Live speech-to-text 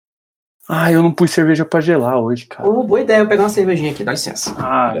Eu não pus cerveja pra gelar hoje, cara. Boa ideia, eu pegar uma cervejinha aqui, dá licença.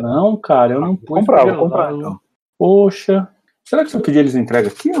 Não, cara, eu não pus pra gelar. Vou comprar, então. Poxa, será que se eu pedir eles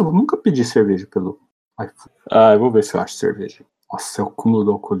entregam aqui? Eu nunca pedi cerveja pelo iFood. Eu vou ver se eu acho cerveja. Nossa, é o cúmulo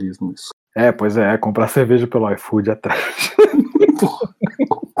do alcoolismo isso. Pois é, comprar cerveja pelo iFood atrás.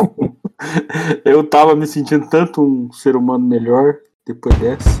 Eu tava me sentindo tanto um ser humano melhor depois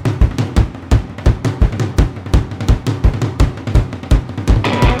dessa.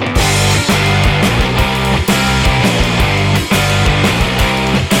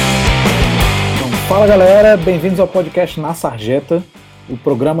 Fala galera, bem-vindos ao podcast Na Sarjeta, o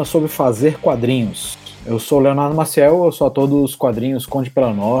programa sobre fazer quadrinhos. Eu sou o Leonardo Maciel, eu sou autor dos quadrinhos Conde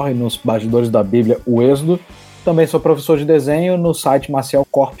Pelanor e nos bastidores da Bíblia O Êxodo. Também sou professor de desenho no site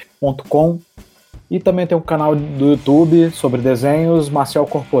macielcorp.com e também tenho um canal do YouTube sobre desenhos, Maciel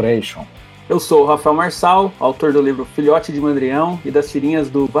Corporation. Eu sou o Rafael Marçal, autor do livro Filhote de Mandrião e das tirinhas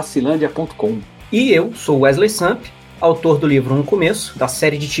do Vacilândia.com. E eu sou Wesley Samp, autor do livro Um Começo, da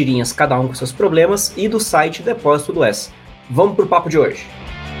série de tirinhas Cada Um com Seus Problemas e do site Depósito do S. Vamos pro papo de hoje.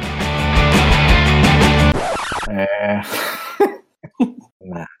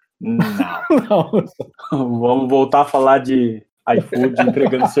 Não. Vamos voltar a falar de iFood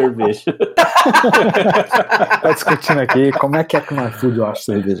entregando cerveja. Tá discutindo aqui como é que no iFood eu acho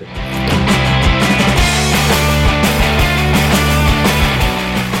cerveja.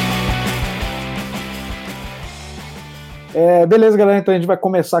 Beleza, galera, então a gente vai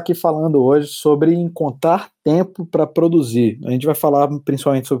começar aqui falando hoje sobre encontrar tempo para produzir. A gente vai falar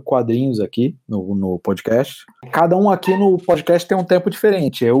principalmente sobre quadrinhos aqui no podcast. Cada um aqui no podcast tem um tempo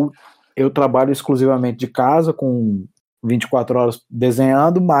diferente. Eu trabalho exclusivamente de casa, com 24 horas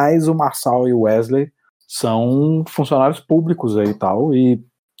desenhando, mas o Marçal e o Wesley são funcionários públicos aí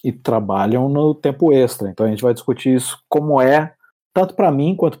e trabalham no tempo extra. Então a gente vai discutir isso, como é, tanto para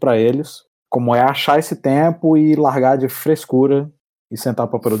mim quanto para eles, como é achar esse tempo e largar de frescura e sentar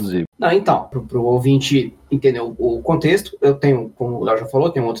para produzir. Então, para o ouvinte entender o contexto, eu tenho, como o Léo já falou,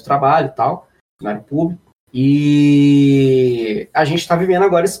 tenho outro trabalho e tal, na área pública, e a gente está vivendo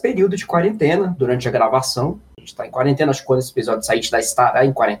agora esse período de quarentena, durante a gravação. A gente está em quarentena, acho que quando esse episódio sair, a gente estará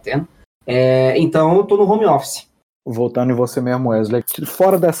em quarentena. Então, eu estou no home office. Voltando em você mesmo, Wesley,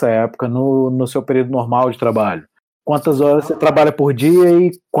 fora dessa época, no seu período normal de trabalho, quantas horas você trabalha por dia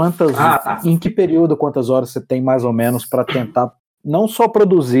e em que período, quantas horas você tem mais ou menos para tentar não só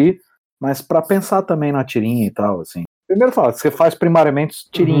produzir, mas para pensar também na tirinha e tal, assim. Primeiro fala, você faz primariamente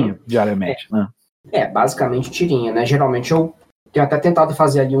tirinha diariamente, né? Basicamente tirinha, né? Geralmente eu tenho até tentado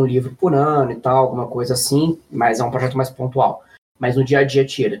fazer ali um livro por ano e tal, alguma coisa assim, mas é um projeto mais pontual. Mas no dia a dia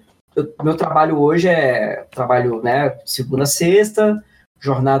tira. Meu trabalho hoje é trabalho, né, segunda a sexta,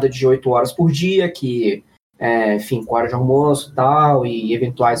 jornada de 8 horas por dia, que enfim, com hora de almoço e tal, e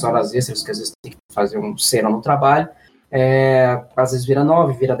eventuais horas extras, que às vezes tem que fazer um cena no trabalho. Às vezes vira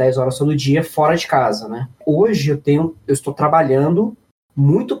 9, vira 10 horas todo dia, fora de casa, né? Hoje eu estou trabalhando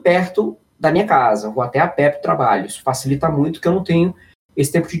muito perto da minha casa, vou até a pé para o trabalho. Isso facilita muito, porque eu não tenho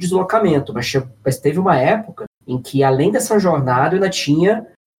esse tempo de deslocamento, mas teve uma época em que, além dessa jornada, eu ainda tinha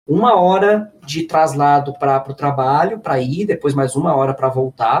 1 hora de traslado para o trabalho, para ir, depois mais 1 hora para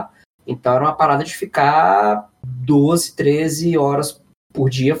voltar. Então era uma parada de ficar 12, 13 horas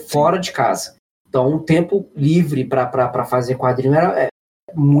por dia fora de casa. Então o tempo livre para fazer quadrinho era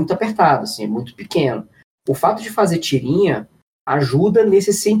muito apertado, assim, muito pequeno. O fato de fazer tirinha ajuda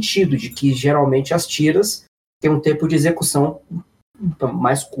nesse sentido, de que geralmente as tiras têm um tempo de execução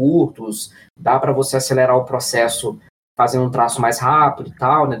mais curtos, dá para você acelerar o processo fazendo um traço mais rápido e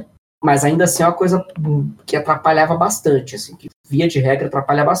tal, né? Mas ainda assim é uma coisa que atrapalhava bastante, assim, que via de regra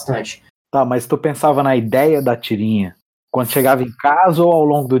atrapalha bastante. Tá, mas tu pensava na ideia da tirinha quando chegava em casa ou ao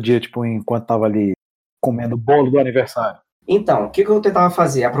longo do dia, tipo, enquanto tava ali comendo o bolo do aniversário? Então, o que eu tentava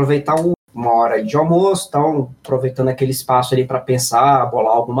fazer? Aproveitar 1 hora de almoço, então, aproveitando aquele espaço ali para pensar,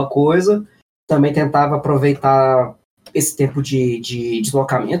 bolar alguma coisa. Também tentava aproveitar esse tempo de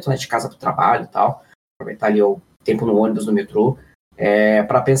deslocamento, né, de casa para o trabalho e tal. Aproveitar ali o tempo no ônibus, no metrô,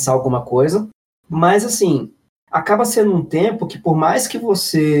 para pensar alguma coisa. Mas, assim, acaba sendo um tempo que, por mais que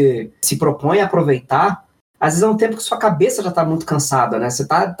você se proponha a aproveitar, às vezes é um tempo que sua cabeça já está muito cansada, né? Você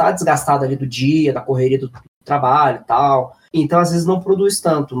tá desgastado ali do dia, da correria do trabalho e tal. Então, às vezes, não produz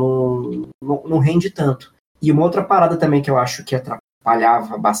tanto, não rende tanto. E uma outra parada também que eu acho que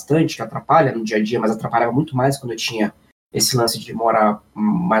atrapalhava bastante, que atrapalha no dia a dia, mas atrapalhava muito mais quando eu tinha esse lance de morar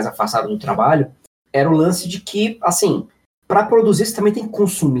mais afastado do trabalho, era o lance de que, assim, para produzir você também tem que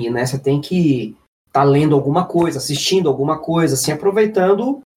consumir, né? Você tem que estar lendo alguma coisa, assistindo alguma coisa, assim,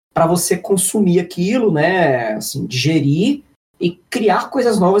 aproveitando para você consumir aquilo, né? Assim, digerir e criar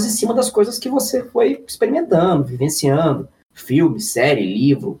coisas novas em cima das coisas que você foi experimentando, vivenciando. Filme, série,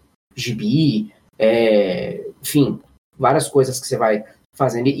 livro, gibi, enfim, várias coisas que você vai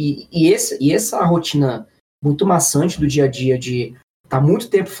fazendo. E essa rotina muito maçante do dia a dia de estar muito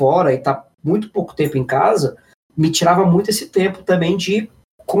tempo fora e estar muito pouco tempo em casa, me tirava muito esse tempo também de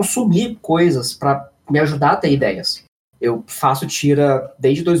consumir coisas para me ajudar a ter ideias. Eu faço tira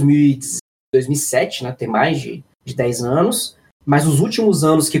desde 2007, né? Tem mais de 10 anos, mas os últimos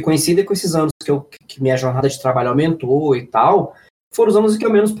anos que coincidem com esses anos que minha jornada de trabalho aumentou e tal, foram os anos em que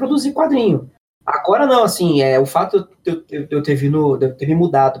eu menos produzi quadrinho. Agora não, assim, o fato de eu ter me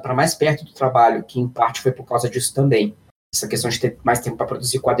mudado para mais perto do trabalho, que em parte foi por causa disso também, essa questão de ter mais tempo para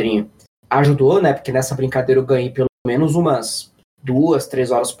produzir quadrinho, ajudou, né? Porque nessa brincadeira eu ganhei pelo menos umas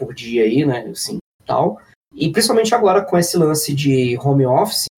 2-3 horas por dia aí, né? Assim, tal. E principalmente agora com esse lance de home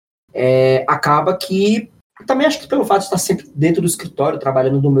office, acaba que, também acho que pelo fato de estar sempre dentro do escritório,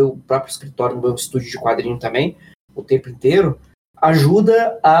 trabalhando no meu próprio escritório, no meu estúdio de quadrinho também, o tempo inteiro,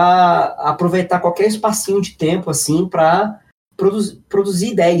 ajuda a aproveitar qualquer espacinho de tempo, assim, para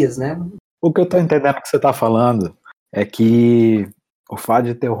produzir ideias, né? O que eu tô entendendo que você tá falando é que o fato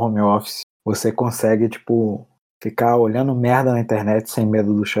de ter o home office, você consegue, tipo, ficar olhando merda na internet sem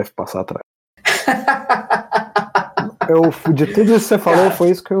medo do chefe passar atrás. De tudo isso que você falou, cara,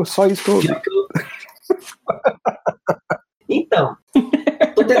 foi só isso que eu ouvi. Então,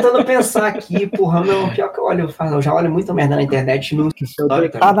 tô tentando pensar aqui, porra, não, pior que eu já olho muita merda na internet no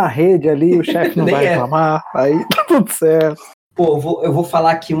escritório. Tá na rede ali, o chefe não vai reclamar, aí tá tudo certo. Pô, eu vou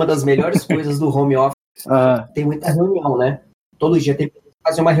falar aqui uma das melhores coisas do home office. Tem muita reunião, né? Todo dia tem que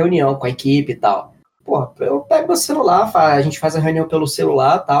fazer uma reunião com a equipe e tal. Porra, eu pego meu celular, a gente faz a reunião pelo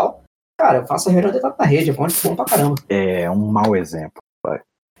celular e tal. Cara, eu faço a reunião dentro da rede, é bom pra caramba. É um mau exemplo, vai.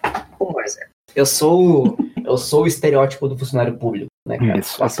 Um mau exemplo. Eu sou o estereótipo do funcionário público, né, cara?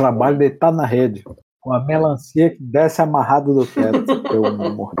 Isso, o trabalho deitado na rede, com a melancia que desce amarrado do teto,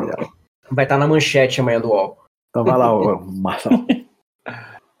 eu mordi ela. Vai estar na manchete amanhã do UOL. Então vai lá, Marcelo.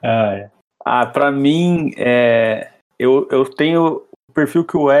 Pra mim, eu tenho o perfil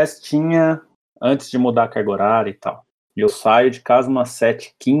que o Wes tinha antes de mudar a carga horária e tal. Eu saio de casa umas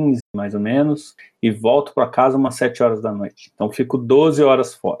 7h15, mais ou menos, e volto para casa umas 7 horas da noite. Então fico 12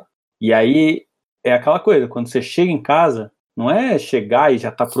 horas fora. E aí é aquela coisa, quando você chega em casa, não é chegar e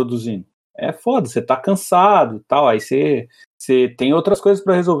já tá produzindo. É foda, você tá cansado e tal, aí você tem outras coisas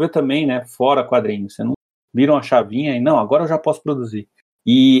para resolver também, né? Fora quadrinho. Você não vira uma chavinha e não, agora eu já posso produzir.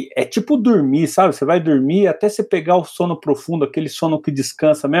 E é tipo dormir, sabe? Você vai dormir até você pegar o sono profundo, aquele sono que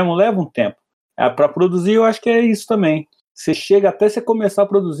descansa mesmo, leva um tempo. Para produzir, eu acho que é isso também. Você chega até você começar a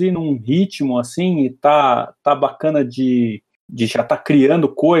produzir num ritmo assim e tá bacana de já tá criando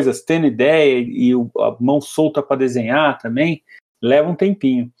coisas, tendo ideia e a mão solta para desenhar também, leva um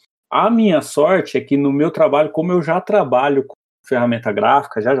tempinho. A minha sorte é que no meu trabalho, como eu já trabalho com ferramenta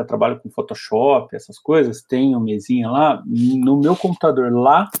gráfica, já trabalho com Photoshop, essas coisas, tenho mesinha lá, no meu computador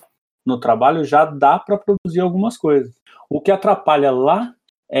lá no trabalho já dá para produzir algumas coisas. O que atrapalha lá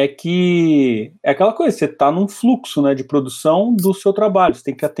é que é aquela coisa, você está num fluxo, né, de produção do seu trabalho, você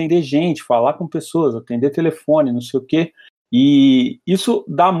tem que atender gente, falar com pessoas, atender telefone, não sei o quê, e isso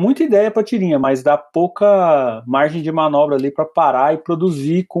dá muita ideia para tirinha, mas dá pouca margem de manobra ali para parar e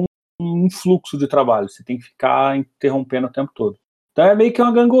produzir com um fluxo de trabalho, você tem que ficar interrompendo o tempo todo. Então é meio que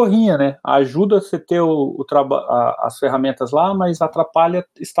uma gangorrinha, né, ajuda você ter as ferramentas lá, mas atrapalha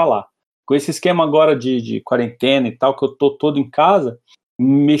estar lá. Com esse esquema agora de quarentena e tal, que eu tô todo em casa,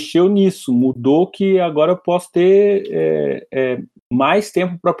 mexeu nisso, mudou que agora eu posso ter mais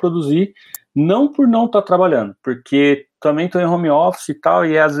tempo para produzir, não por não estar trabalhando, porque também estou em home office e tal,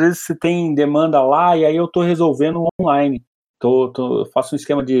 e às vezes você tem demanda lá, e aí eu estou resolvendo online, eu faço um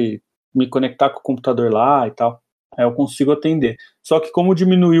esquema de me conectar com o computador lá e tal, aí eu consigo atender. Só que como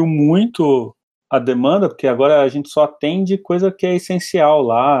diminuiu muito a demanda, porque agora a gente só atende coisa que é essencial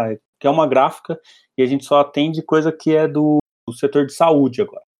lá, que é uma gráfica, e a gente só atende coisa que é do setor de saúde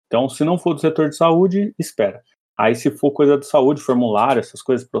agora. Então, se não for do setor de saúde, espera. Aí, se for coisa de saúde, formulário, essas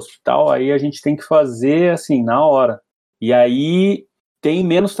coisas para o hospital, aí a gente tem que fazer, assim, na hora. E aí, tem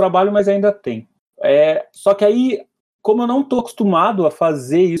menos trabalho, mas ainda tem. Só que aí, como eu não estou acostumado a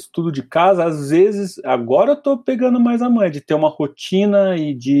fazer isso tudo de casa, às vezes, agora eu estou pegando mais a manha de ter uma rotina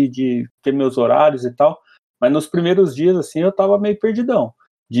e de ter meus horários e tal, mas nos primeiros dias, assim, eu estava meio perdidão.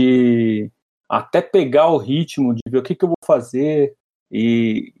 De até pegar o ritmo, de ver o que eu vou fazer,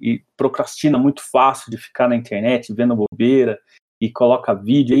 e procrastina muito fácil de ficar na internet, vendo bobeira, e coloca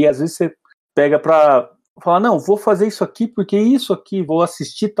vídeo, e às vezes você pega para falar, não, vou fazer isso aqui porque isso aqui, vou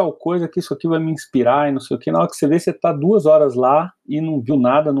assistir tal coisa que isso aqui vai me inspirar e não sei o que. Na hora que você vê, você tá 2 horas lá e não viu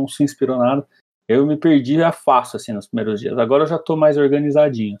nada, não se inspirou nada. Eu me perdi já fácil, assim, nos primeiros dias. Agora eu já tô mais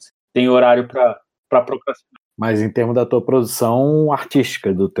organizadinho, assim. Tem horário pra procrastinar. Mas em termos da tua produção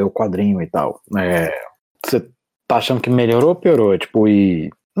artística, do teu quadrinho e tal, você tá achando que melhorou ou piorou? Tipo,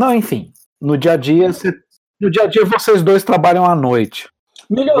 Não, enfim, no dia a dia vocês dois trabalham à noite.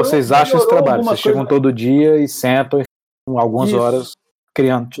 Melhorou, vocês acham esse trabalho? Vocês chegam todo dia e sentam algumas horas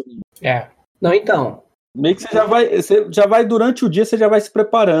criando. Não, então. Meio que você já vai durante o dia, você já vai se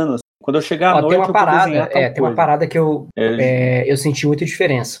preparando. Quando eu chegar à noite, tem uma parada, eu vou desenhar tem uma parada que eu senti muita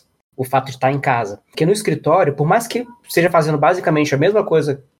diferença. O fato de estar em casa. Porque no escritório, por mais que esteja fazendo basicamente a mesma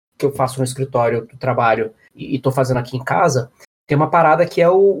coisa que eu faço no escritório do trabalho e tô fazendo aqui em casa, tem uma parada que é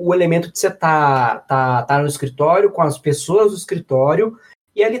o elemento de você tá no escritório, com as pessoas do escritório,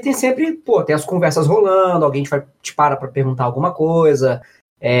 e ali tem sempre, tem as conversas rolando, alguém te para perguntar alguma coisa,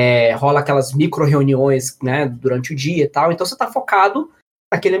 rola aquelas micro reuniões, né, durante o dia e tal, então você tá focado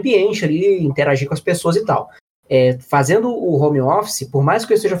naquele ambiente ali, interagir com as pessoas e tal. Fazendo o home office, por mais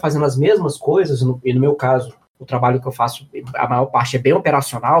que eu esteja fazendo as mesmas coisas, e no meu caso, o trabalho que eu faço, a maior parte é bem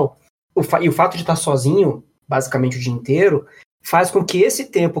operacional, e o fato de estar sozinho, basicamente o dia inteiro, faz com que esse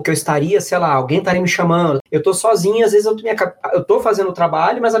tempo que eu estaria, sei lá, alguém estaria me chamando, eu tô sozinho, às vezes eu tô fazendo o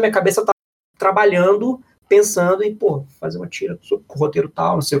trabalho, mas a minha cabeça tá trabalhando, pensando em, fazer uma tira, roteiro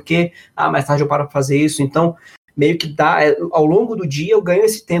tal, não sei o quê, mais tarde eu paro pra fazer isso, então, meio que ao longo do dia eu ganho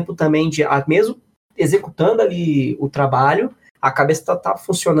esse tempo também de, mesmo executando ali o trabalho, a cabeça tá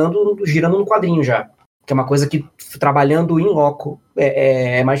funcionando, girando no quadrinho já, que é uma coisa que trabalhando in loco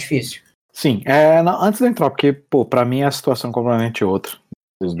é mais difícil. Sim, antes de entrar, porque, pra mim a situação é completamente outra.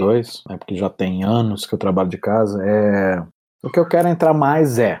 Os dois, porque já tem anos que eu trabalho de casa, o que eu quero entrar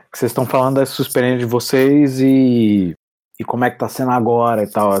mais que vocês estão falando da sua experiência de vocês e como é que tá sendo agora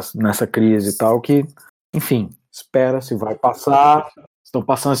e tal, nessa crise e tal, que, enfim, espera-se, vai passar,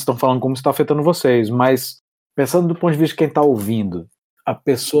 estão falando como isso está afetando vocês, mas pensando do ponto de vista de quem está ouvindo, a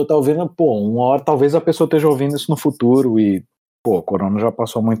pessoa está ouvindo, uma hora talvez a pessoa esteja ouvindo isso no futuro e, o corona já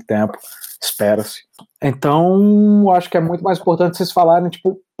passou há muito tempo, espera-se. Então, acho que é muito mais importante vocês falarem,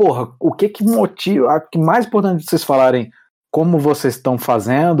 o que motiva, o que mais importante vocês falarem como vocês estão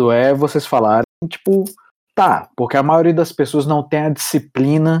fazendo é vocês falarem, porque a maioria das pessoas não tem a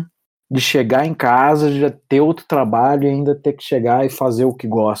disciplina de chegar em casa, de já ter outro trabalho e ainda ter que chegar e fazer o que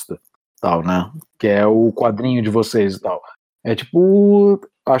gosta, tal, né? Que é o quadrinho de vocês e tal.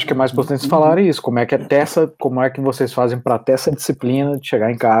 Acho que é mais importante vocês falarem isso, como é que vocês fazem para ter essa disciplina de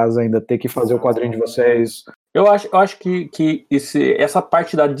chegar em casa, ainda ter que fazer o quadrinho de vocês. Eu acho que essa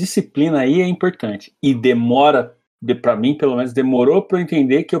parte da disciplina aí é importante, e demora, para mim pelo menos, demorou para eu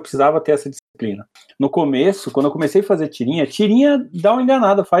entender que eu precisava ter essa disciplina. No começo, quando eu comecei a fazer tirinha dá uma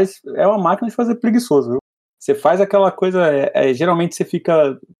enganada, é uma máquina de fazer preguiçoso, viu? Você faz aquela coisa, geralmente você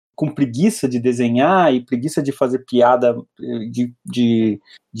fica com preguiça de desenhar e preguiça de fazer piada,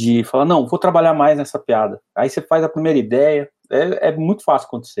 de falar, não, vou trabalhar mais nessa piada. Aí você faz a primeira ideia, é muito fácil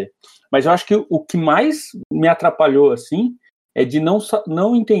acontecer. Mas eu acho que o que mais me atrapalhou, assim, é de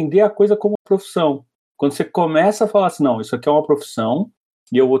não entender a coisa como profissão. Quando você começa a falar assim, não, isso aqui é uma profissão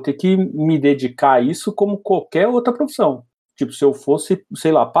e eu vou ter que me dedicar a isso como qualquer outra profissão. Se eu fosse,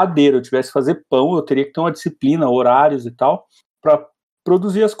 sei lá, padeiro, eu tivesse que fazer pão, eu teria que ter uma disciplina, horários e tal, para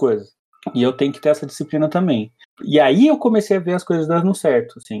produzir as coisas. E eu tenho que ter essa disciplina também. E aí eu comecei a ver as coisas dando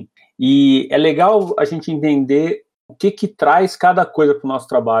certo, assim. E é legal a gente entender o que traz cada coisa para o nosso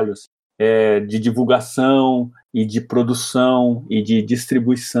trabalho, assim. De divulgação e de produção e de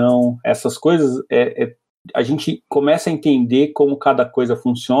distribuição. Essas coisas, a gente começa a entender como cada coisa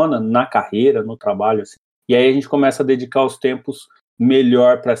funciona na carreira, no trabalho, assim. E aí a gente começa a dedicar os tempos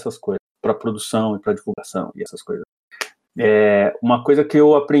melhor para essas coisas, para produção e para divulgação e essas coisas. Uma coisa que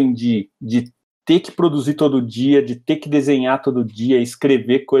eu aprendi de ter que produzir todo dia, de ter que desenhar todo dia,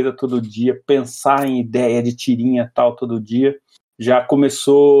 escrever coisa todo dia, pensar em ideia de tirinha tal todo dia, já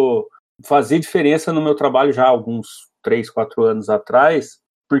começou a fazer diferença no meu trabalho já há alguns 3, 4 anos atrás,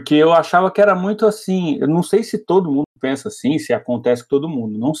 porque eu achava que era muito assim, eu não sei se todo mundo pensa assim, se acontece com todo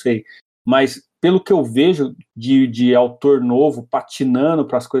mundo, não sei, mas pelo que eu vejo de autor novo patinando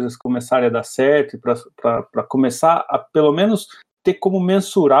para as coisas começarem a dar certo, para começar a pelo menos ter como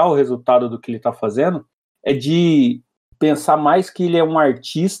mensurar o resultado do que ele está fazendo, é de pensar mais que ele é um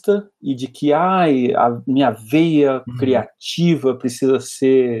artista e de que a minha veia criativa precisa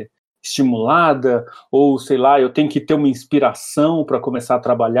ser estimulada, ou sei lá, eu tenho que ter uma inspiração para começar a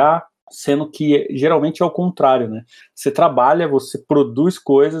trabalhar, sendo que geralmente é o contrário, né? Você trabalha, você produz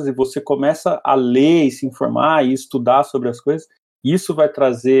coisas e você começa a ler e se informar e estudar sobre as coisas. Isso vai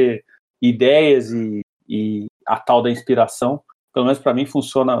trazer ideias e a tal da inspiração. Pelo menos para mim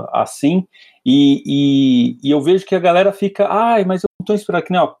funciona assim. E eu vejo que a galera fica, mas eu não estou inspirado.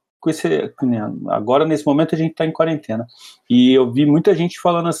 Que nem, ó, agora, nesse momento, a gente está em quarentena. E eu vi muita gente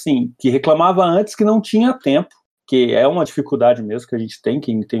falando assim, que reclamava antes que não tinha tempo, que é uma dificuldade mesmo que a gente tem,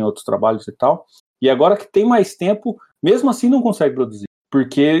 quem tem outros trabalhos e tal. E agora que tem mais tempo, mesmo assim não consegue produzir.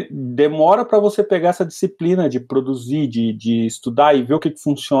 Porque demora para você pegar essa disciplina de produzir, de estudar e ver o que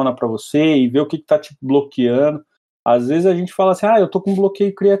funciona para você e ver o que está te bloqueando. Às vezes a gente fala assim, eu tô com um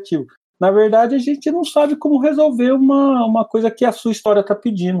bloqueio criativo. Na verdade, a gente não sabe como resolver uma coisa que a sua história tá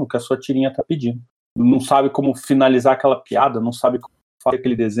pedindo, que a sua tirinha tá pedindo. Não sabe como finalizar aquela piada, não sabe como fazer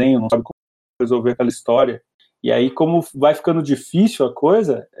aquele desenho, não sabe como resolver aquela história. E aí, como vai ficando difícil a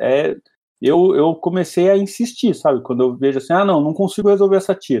coisa, eu comecei a insistir, sabe? Quando eu vejo assim, não consigo resolver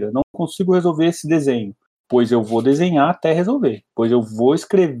essa tira, não consigo resolver esse desenho. Pois eu vou desenhar até resolver. Pois eu vou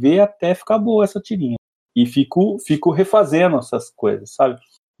escrever até ficar boa essa tirinha. E fico refazendo essas coisas, sabe?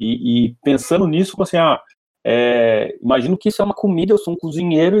 E pensando nisso, assim, imagino que isso é uma comida, eu sou um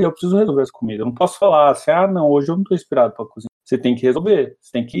cozinheiro e eu preciso resolver essa comida. Eu não posso falar assim, não, hoje eu não estou inspirado para cozinhar. Você tem que resolver,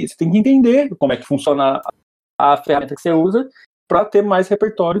 você tem que entender como é que funciona a ferramenta que você usa para ter mais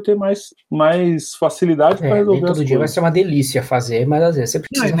repertório, ter mais facilidade para resolver nem todo as dia coisas. Vai ser uma delícia fazer, mas às vezes você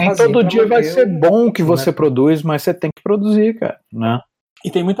precisa nem fazer. Nem todo dia vai ser bom o que você produz, mas você tem que produzir, cara, né?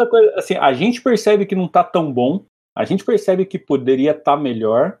 E tem muita coisa, assim, a gente percebe que não tá tão bom, a gente percebe que poderia estar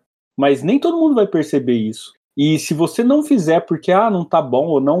melhor, mas nem todo mundo vai perceber isso. E se você não fizer porque, não tá bom,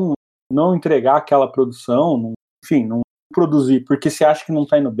 ou não entregar aquela produção, não produzir porque você acha que não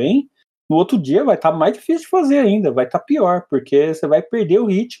tá indo bem, no outro dia vai estar mais difícil de fazer ainda, vai estar pior, porque você vai perder o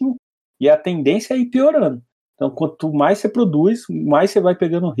ritmo e a tendência é ir piorando. Então, quanto mais você produz, mais você vai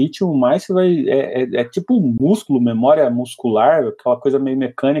pegando ritmo, mais você vai... É tipo um músculo, memória muscular, aquela coisa meio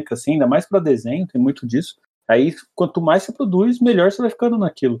mecânica, assim, ainda mais para desenho, tem muito disso. Aí, quanto mais você produz, melhor você vai ficando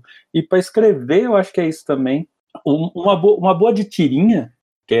naquilo. E para escrever, eu acho que é isso também. Uma boa de tirinha,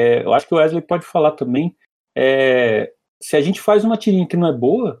 eu acho que o Wesley pode falar também, se a gente faz uma tirinha que não é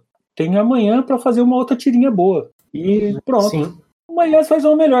boa, tem amanhã para fazer uma outra tirinha boa. E pronto. Sim. Amanhã você faz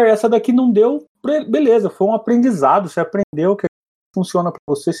uma melhor. Essa daqui não deu, beleza, foi um aprendizado, você aprendeu que funciona para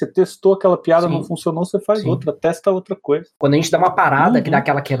você, você testou aquela piada, não funcionou, você faz outra, testa outra coisa. Quando a gente dá uma parada, que dá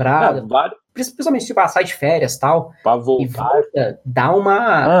aquela quebrada, principalmente se passar de férias tal, pra voltar, e volta, dá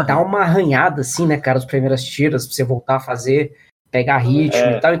uma arranhada assim, né, cara, as primeiras tiras, pra você voltar a fazer, pegar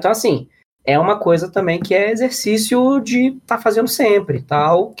ritmo e tal. Então, assim, é uma coisa também que é exercício de tá fazendo sempre,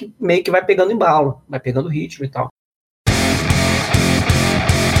 tal, que meio que vai pegando embalo, vai pegando ritmo e tal.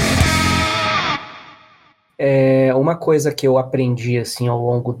 Uma coisa que eu aprendi assim ao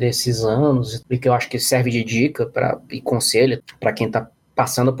longo desses anos e que eu acho que serve de dica e conselho para quem tá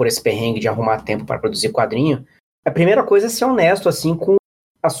passando por esse perrengue de arrumar tempo para produzir quadrinho, a primeira coisa é ser honesto assim com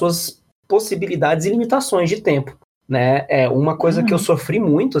as suas possibilidades e limitações de tempo, né? Uma coisa que eu sofri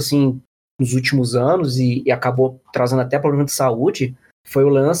muito assim nos últimos anos e acabou trazendo até problema de saúde foi o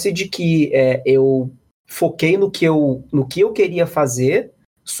lance de que eu foquei no que eu queria fazer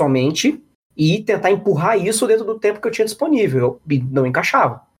somente e tentar empurrar isso dentro do tempo que eu tinha disponível. Eu não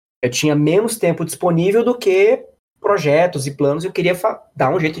encaixava. Eu tinha menos tempo disponível do que projetos e planos. Eu queria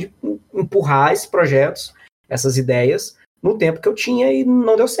dar um jeito de empurrar esses projetos, essas ideias, no tempo que eu tinha e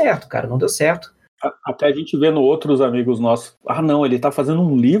não deu certo, cara. Não deu certo. Até a gente vendo outros amigos nossos. Não, ele tá fazendo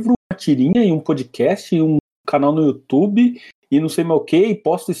um livro, uma tirinha e um podcast e um canal no YouTube e não sei mais o que, e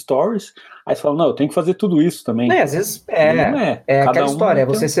posta stories. Aí você fala, não, eu tenho que fazer tudo isso também. Às vezes aquela história, é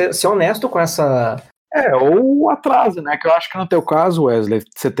você ser honesto com essa... ou atraso, né? Que eu acho que no teu caso, Wesley,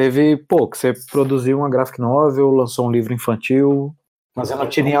 você teve, que você produziu uma graphic novel, lançou um livro infantil, fazendo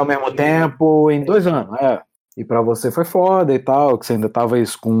tirinha ao mesmo tempo, em 2 anos, E pra você foi foda e tal, que você ainda tava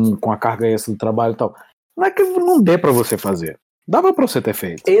isso com a carga extra do trabalho e tal. Não é que não dê pra você fazer. Dava pra você ter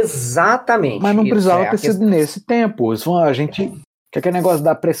feito. Exatamente. Mas não precisava ter sido nesse tempo. A gente... Que aquele negócio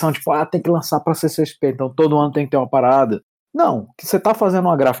da pressão, tipo, tem que lançar pra CCXP, então todo ano tem que ter uma parada. Não, que você tá fazendo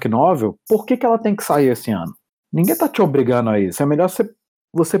uma graphic novel, por que ela tem que sair esse ano? Ninguém tá te obrigando a isso. É melhor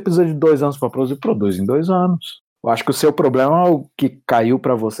você precisa de 2 anos pra produz em 2 anos. Eu acho que o seu problema, o que caiu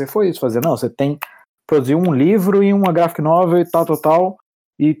pra você foi isso, você tem que produzir um livro e uma graphic novel e tal,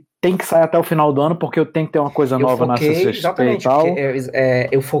 e tem que sair até o final do ano, porque eu tenho que ter uma coisa nova na CCXP e tal.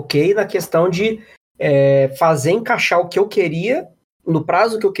 Eu foquei na questão de fazer encaixar o que eu queria, no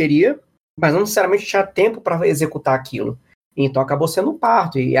prazo que eu queria, mas não necessariamente tinha tempo para executar aquilo. Então acabou sendo um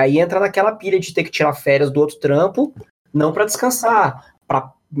parto. E aí entra naquela pilha de ter que tirar férias do outro trampo, não para descansar,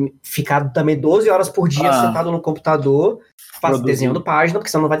 para ficar também 12 horas por dia sentado no computador, desenhando página,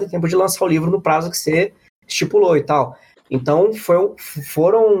 porque você não vai ter tempo de lançar o livro no prazo que você estipulou e tal. Então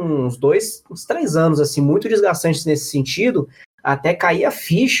foram uns 3 anos assim, muito desgastantes nesse sentido, até cair a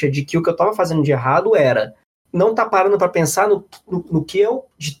ficha de que o que eu estava fazendo de errado era não estar parando para pensar no que eu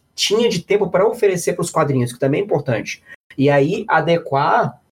tinha de tempo para oferecer para os quadrinhos, que também é importante. E aí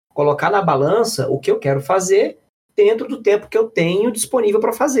adequar, colocar na balança o que eu quero fazer dentro do tempo que eu tenho disponível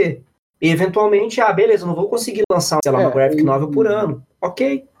para fazer. E eventualmente, beleza, não vou conseguir lançar, sei lá, uma graphic novel por ano.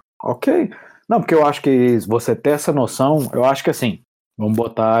 Ok. Não, porque eu acho que você ter essa noção, eu acho que assim, vamos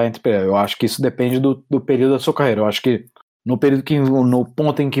botar entre, eu acho que isso depende do período da sua carreira. Eu acho que no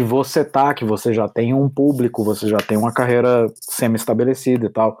ponto em que você tá, que você já tem um público, você já tem uma carreira semi-estabelecida e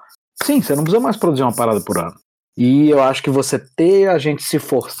tal, sim, você não precisa mais produzir uma parada por ano. E eu acho que a gente se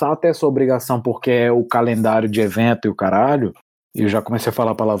forçar até essa obrigação, porque é o calendário de evento e o caralho, e eu já comecei a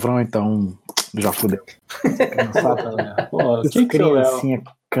falar palavrão, então já fudeu. Que criancinha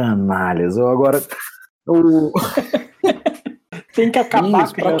canalhas. Eu agora... Tem que acabar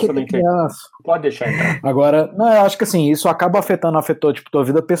isso, a criança na internet. Pode deixar entrar. Agora, não, eu acho que assim, isso afetou tipo, tua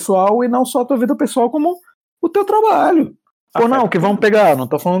vida pessoal, e não só tua vida pessoal, como o teu trabalho. Pô, não, que vamos pegar, não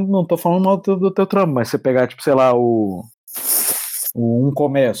tô falando mal do teu trampo, mas você pegar, tipo, sei lá, o Um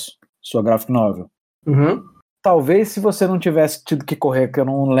Começo, sua graphic novel. Uhum. Talvez se você não tivesse tido que correr, que eu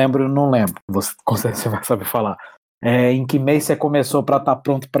não lembro, você vai saber falar. Em que mês você começou pra estar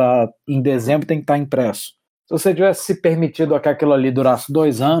pronto em dezembro tem que estar impresso. Se você tivesse se permitido que aquilo ali durasse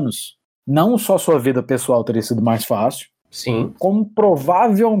 2 anos, não só sua vida pessoal teria sido mais fácil, sim, como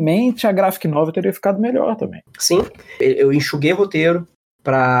provavelmente a graphic novel teria ficado melhor também. Sim, eu enxuguei roteiro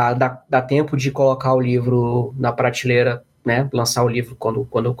para dar tempo de colocar o livro na prateleira, né, lançar o livro quando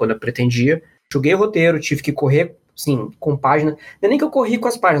eu pretendia. Enxuguei roteiro, tive que correr, sim, com página. Não é nem que eu corri com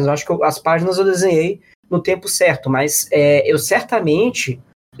as páginas, eu acho que as páginas eu desenhei no tempo certo, mas eu certamente...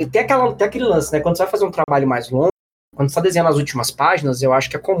 Tem aquele lance, né? Quando você vai fazer um trabalho mais longo, quando você está desenhando as últimas páginas, eu acho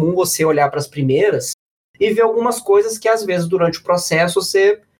que é comum você olhar para as primeiras e ver algumas coisas que, às vezes, durante o processo,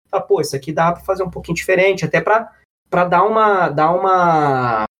 você fala, pô, isso aqui dá para fazer um pouquinho diferente, até para dar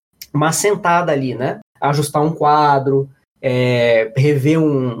uma assentada ali, né? Ajustar um quadro, rever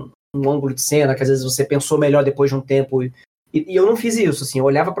um ângulo de cena, que às vezes você pensou melhor depois de um tempo. E eu não fiz isso, assim, eu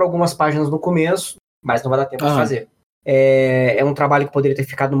olhava para algumas páginas no começo, mas não vai dar tempo de fazer. É um trabalho que poderia ter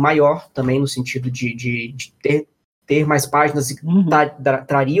ficado maior também, no sentido de ter mais páginas e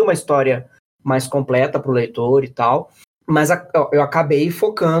traria uma história mais completa para o leitor e tal, mas eu acabei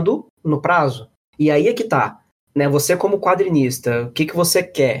focando no prazo. E aí é que tá, né? Você como quadrinista, o que você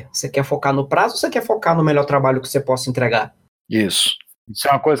quer? Você quer focar no prazo ou você quer focar no melhor trabalho que você possa entregar? Isso é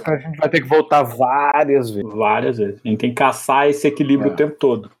uma coisa que a gente vai ter que voltar várias vezes. A gente tem que caçar esse equilíbrio o tempo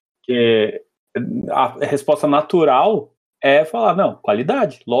todo, porque a resposta natural é falar, não,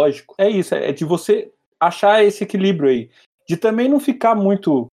 qualidade, lógico. É isso, é de você achar esse equilíbrio aí. De também não ficar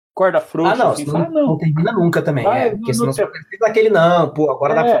muito corda frouxa. Não, assim, não termina nunca também. Porque senão você precisa daquele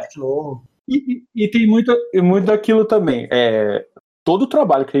agora dá pra fazer de novo. E tem muito daquilo também. Todo o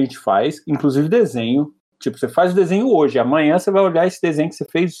trabalho que a gente faz, inclusive desenho, tipo, você faz o desenho hoje, amanhã você vai olhar esse desenho que você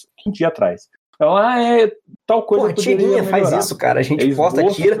fez um dia atrás. Então, tal coisa. Pô, tirinha faz isso, cara. A gente posta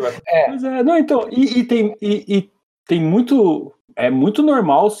aqui. Pois não, então, e tem muito. É muito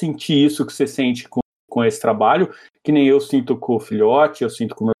normal sentir isso que você sente com esse trabalho, que nem eu sinto com o Filhote, eu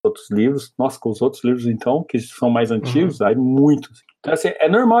sinto com meus outros livros. Nossa, com os outros livros, então, que são mais antigos, aí muitos. Então, assim, é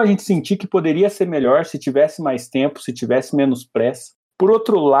normal a gente sentir que poderia ser melhor se tivesse mais tempo, se tivesse menos pressa. Por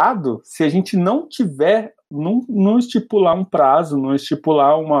outro lado, se a gente não tiver, não estipular um prazo, não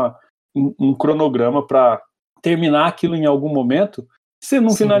estipular um cronograma para terminar aquilo em algum momento, você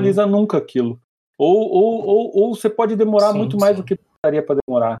não finaliza nunca aquilo. Ou você pode demorar muito mais do que daria para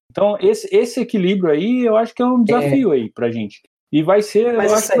demorar. Então, esse equilíbrio aí, eu acho que é um desafio aí pra gente. E vai ser, eu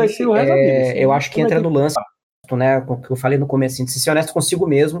acho que vai ser o resto da vida. Assim, eu acho que entra no lance, né, que eu falei no começo, de ser honesto consigo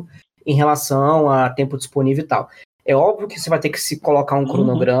mesmo em relação a tempo disponível e tal. É óbvio que você vai ter que se colocar um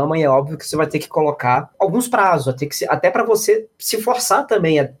cronograma e é óbvio que você vai ter que colocar alguns prazos, até para você se forçar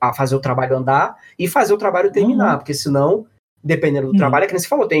também a fazer o trabalho andar e fazer o trabalho terminar, porque senão, dependendo do trabalho, é que nem você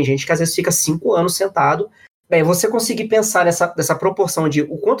falou, tem gente que às vezes fica 5 anos sentado. Você conseguir pensar nessa proporção de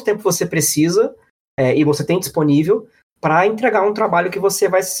o quanto tempo você precisa e você tem disponível para entregar um trabalho que você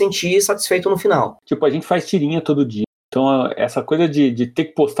vai se sentir satisfeito no final. Tipo, a gente faz tirinha todo dia. Então, essa coisa de ter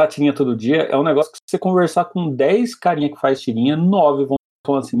que postar tirinha todo dia é um negócio que se você conversar com 10 carinha que faz tirinha, 9 vão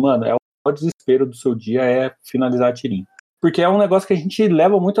falar assim, mano, o desespero do seu dia é finalizar a tirinha. porque é um negócio que a gente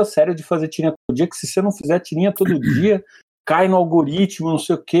leva muito a sério de fazer tirinha todo dia, que se você não fizer tirinha todo dia, cai no algoritmo, não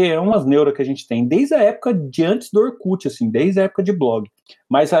sei o que, é umas neuras que a gente tem, desde a época de antes do Orkut, assim, desde a época de blog.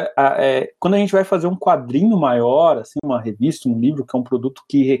 Mas quando a gente vai fazer um quadrinho maior, assim, uma revista, um livro, que é um produto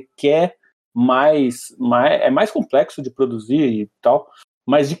que requer é mais complexo de produzir e tal,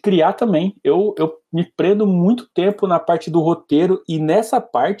 mas de criar também, eu me prendo muito tempo na parte do roteiro, e nessa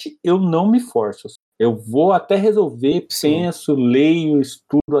parte eu não me forço. Eu vou até resolver, penso, leio,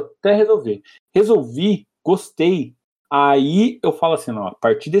 estudo, até resolver. Resolvi, gostei. Aí eu falo assim, não, a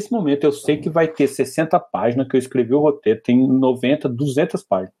partir desse momento eu sei que vai ter 60 páginas que eu escrevi o roteiro, tem 90, 200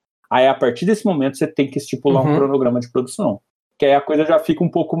 páginas. Aí a partir desse momento você tem que estipular um cronograma de produção, que aí a coisa já fica um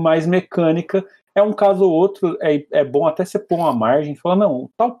pouco mais mecânica. É um caso ou outro, é bom até você pôr uma margem, falar, não,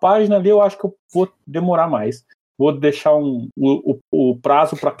 tal página ali eu acho que eu vou demorar mais. Vou deixar o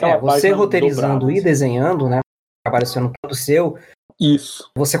prazo para aquela página. Você roteirizando e desenhando, né? Acaba sendo todo seu. Isso.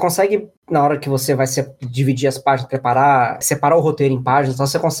 Você consegue, na hora que você vai dividir as páginas, separar o roteiro em páginas, então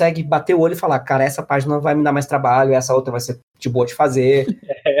você consegue bater o olho e falar, cara, essa página vai me dar mais trabalho, essa outra vai ser de boa de fazer.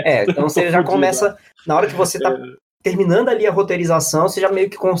 Então você já começa, na hora que você tá terminando ali a roteirização, você já meio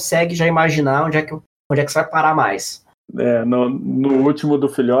que consegue já imaginar onde é que você vai parar mais. No último do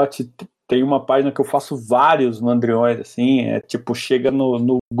Filhote, tem uma página que eu faço vários mandriões, assim, tipo, chega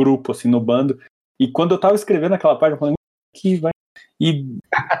no grupo, assim, no bando, e quando eu tava escrevendo aquela página, eu falei, que vai... E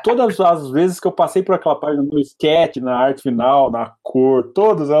todas as vezes que eu passei por aquela página, no sketch, na arte final, na cor,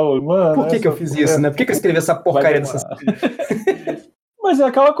 todas, mano... Por que eu fiz isso, né? Por que eu escrevi essa porcaria dessas... Mas é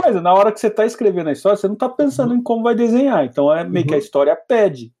aquela coisa, na hora que você tá escrevendo a história, você não tá pensando em como vai desenhar, então é meio que a história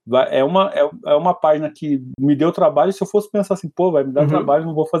pede. É uma página que me deu trabalho, e se eu fosse pensar assim, pô, vai me dar trabalho,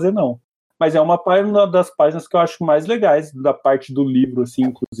 não vou fazer não. Mas é uma das páginas que eu acho mais legais, da parte do livro, assim,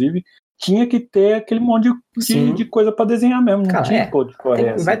 inclusive, tinha que ter aquele monte de coisa pra desenhar mesmo, não tinha pô de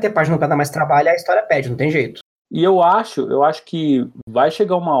correr. Vai ter página pra dar mais trabalho, a história pede, não tem jeito. E eu acho que vai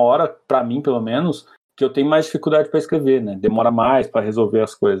chegar uma hora, pra mim pelo menos, que eu tenho mais dificuldade para escrever, né? Demora mais para resolver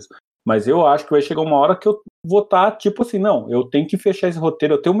as coisas. Mas eu acho que vai chegar uma hora que eu vou estar tipo assim, não, eu tenho que fechar esse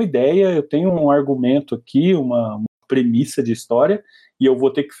roteiro, eu tenho uma ideia, eu tenho um argumento aqui, uma premissa de história, e eu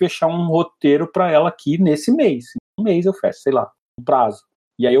vou ter que fechar um roteiro para ela aqui nesse mês. Um mês eu fecho, sei lá, um prazo.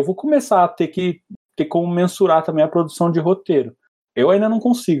 E aí eu vou começar a ter como mensurar também a produção de roteiro. Eu ainda não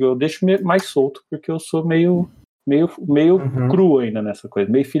consigo, eu deixo mais solto, porque eu sou meio cru ainda nessa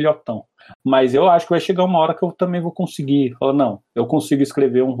coisa, meio filhotão. Mas eu acho que vai chegar uma hora que eu também vou conseguir. Falar, não, eu consigo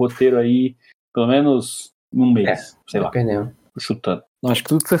escrever um roteiro aí, pelo menos um mês, sei lá, chutando. Acho que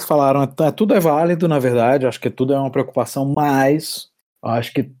tudo que vocês falaram, tudo é válido, na verdade, acho que tudo é uma preocupação, mas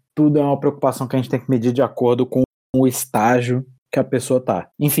acho que tudo é uma preocupação que a gente tem que medir de acordo com o estágio que a pessoa tá.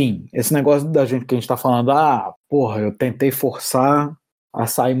 Enfim, esse negócio da gente que a gente tá falando, eu tentei forçar a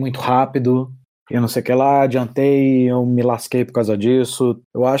sair muito rápido, eu não sei o que lá, adiantei, eu me lasquei por causa disso.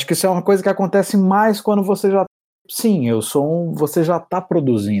 Eu acho que isso é uma coisa que acontece mais quando você já... Sim, você já tá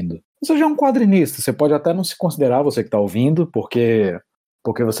produzindo. Você já é um quadrinista, você pode até não se considerar, você que tá ouvindo, porque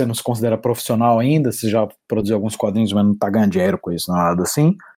você não se considera profissional ainda, você já produziu alguns quadrinhos, mas não tá ganhando dinheiro com isso, nada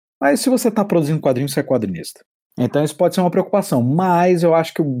assim. Mas se você tá produzindo quadrinhos, você é quadrinista. Então isso pode ser uma preocupação, mas eu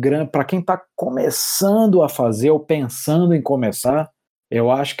acho que para quem tá começando a fazer ou pensando em começar,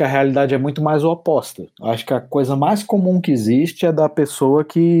 eu acho que a realidade é muito mais o oposto. Eu acho que a coisa mais comum que existe é da pessoa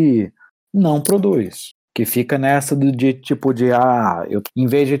que não produz, que fica nessa eu em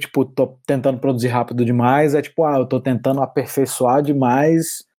vez de tô tentando produzir rápido demais, eu tô tentando aperfeiçoar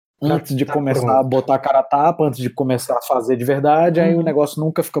demais antes de começar a botar a cara a tapa, antes de começar a fazer de verdade, aí o negócio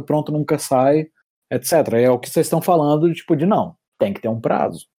nunca fica pronto, nunca sai, etc. É o que vocês estão falando, não, tem que ter um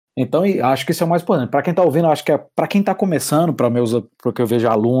prazo. Então, acho que isso é o mais importante. Para quem tá ouvindo, acho que para quem tá começando, porque eu vejo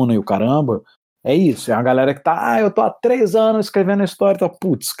aluno e o caramba, é isso. É a galera que eu tô há 3 anos escrevendo história,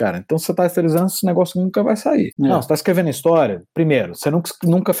 putz, cara, então você tá há 3 anos, esse negócio nunca vai sair. Não, você tá escrevendo história, primeiro, você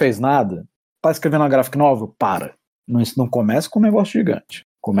nunca fez nada, tá escrevendo uma graphic novel, para. Não começa com um negócio gigante.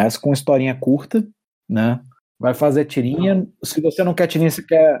 Começa com uma historinha curta, né? Vai fazer tirinha. Se você não quer tirinha, você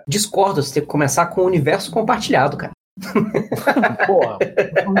quer... Discordo, você tem que começar com o universo compartilhado, cara. Porra,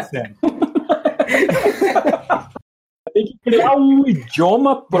 não sério. Tem que criar um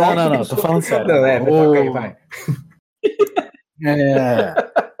idioma próprio. Não, tô falando sério. Não, vai.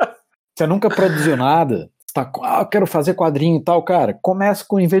 Você nunca produziu nada, eu quero fazer quadrinho e tal, cara,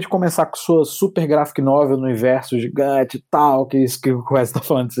 em vez de começar com sua super graphic novel no universo gigante e tal, que isso que o Wes tá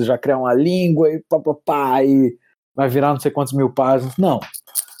falando, você já criar uma língua e papapá, e vai virar não sei quantos mil páginas, não.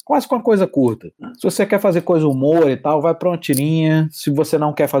 Quase com uma coisa curta. Se você quer fazer coisa humor e tal, vai pra uma tirinha. Se você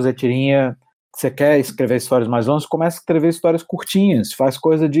não quer fazer tirinha, você quer escrever histórias mais longas, começa a escrever histórias curtinhas, faz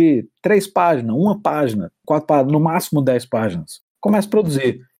coisa de 3 páginas, 1 página, 4 páginas, no máximo 10 páginas. Começa a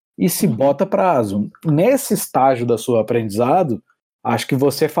produzir e se bota prazo. Nesse estágio da sua aprendizado, acho que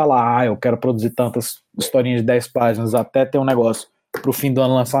você falar, eu quero produzir tantas historinhas de 10 páginas até ter um negócio pro fim do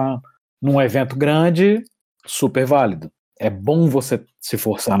ano lançar num evento grande, super válido. É bom você se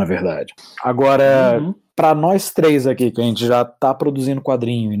forçar, na verdade. Agora, para nós 3 aqui, que a gente já tá produzindo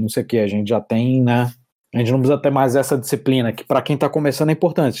quadrinho e não sei o que, a gente já tem, né? A gente não precisa ter mais essa disciplina, que para quem tá começando é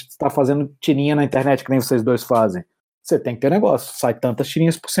importante. Você tá fazendo tirinha na internet, que nem vocês 2 fazem. Você tem que ter negócio. Sai tantas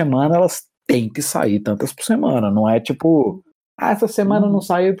tirinhas por semana, elas têm que sair tantas por semana. Não é tipo, essa semana não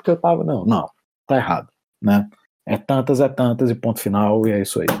saiu porque eu tava... Não, tá errado, né? É tantas e ponto final, e é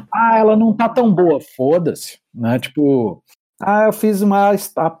isso aí. Ela não tá tão boa, foda-se, né? Tipo, eu fiz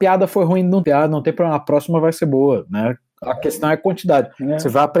a piada foi ruim no piada, não tem problema, a próxima vai ser boa, né? A questão é a quantidade. Você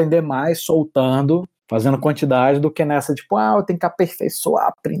vai aprender mais soltando, fazendo quantidade, do que nessa, tipo, eu tenho que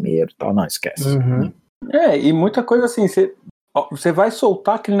aperfeiçoar primeiro, tal. Não, esquece. E muita coisa assim, você vai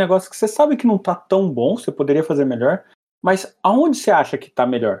soltar aquele negócio que você sabe que não tá tão bom, você poderia fazer melhor, mas aonde você acha que tá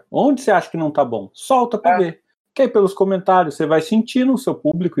melhor? Onde você acha que não tá bom? Solta pra ver. Que aí pelos comentários você vai sentindo o seu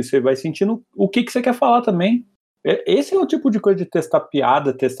público e você vai sentindo o que você quer falar também. Esse é o tipo de coisa de testar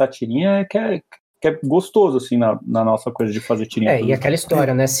piada, testar tirinha, que é gostoso, assim, na nossa coisa de fazer tirinha. E aquela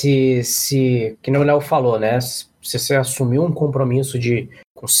história, né, se que nem o Léo falou, né, se você assumiu um compromisso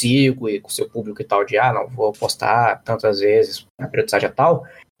consigo e com o seu público e tal, de, não, vou postar tantas vezes, a periodicidade é tal,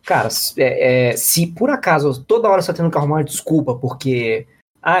 cara, se por acaso toda hora você tá tendo que arrumar uma desculpa, porque...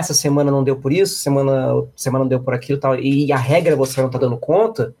 essa semana não deu por isso, semana não deu por aquilo e tal, e a regra você não tá dando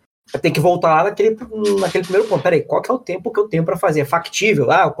conta, vai ter que voltar lá naquele primeiro ponto. Peraí, qual que é o tempo que eu tenho pra fazer? É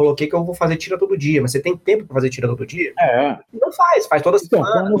factível? Eu coloquei que eu vou fazer tira todo dia, mas você tem tempo pra fazer tira todo dia? Não faz toda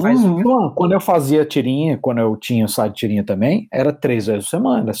semana. Quando eu fazia tirinha, quando eu tinha o site de tirinha também, era 3 vezes por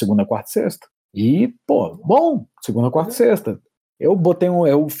semana, segunda, quarta e sexta. E, bom, segunda, quarta e sexta. Eu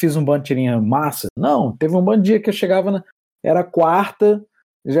fiz um bando de tirinha massa? Não, teve um bando de dia que eu chegava era quarta,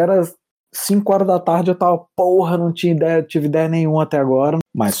 já era 5 horas da tarde, eu tava, não tive ideia nenhuma até agora,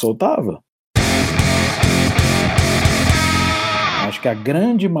 mas soltava. Acho que a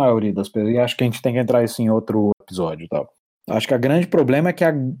grande maioria das pessoas, e acho que a gente tem que entrar isso em outro episódio e tal, acho que o grande problema é que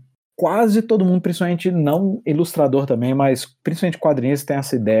quase todo mundo, principalmente não ilustrador também, mas principalmente quadrinhos, tem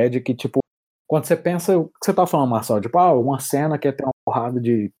essa ideia de que, tipo, quando você pensa, o que você tá falando, Marcelo, tipo, uma cena que tem uma porrada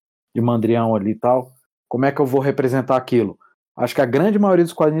de mandrião ali e tal, como é que eu vou representar aquilo? Acho que a grande maioria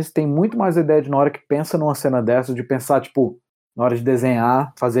dos quadrinhos tem muito mais ideia de, na hora que pensa numa cena dessa, de pensar, tipo, na hora de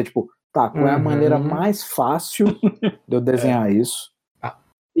desenhar, fazer, tipo, qual é a maneira mais fácil de eu desenhar isso?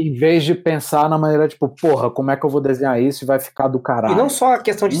 Em vez de pensar na maneira, tipo, como é que eu vou desenhar isso e vai ficar do caralho? E não só a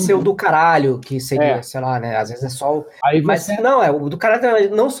questão de ser o do caralho, que seria, sei lá, né, às vezes é só o... Mas não, o do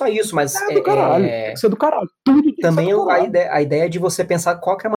caralho não só isso, mas... do caralho, tem que ser do caralho. Tudo também a ideia de você pensar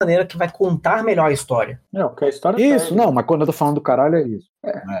qual que é a maneira que vai contar melhor a história. Não, que a história... Isso, não, mas quando eu tô falando do caralho é isso.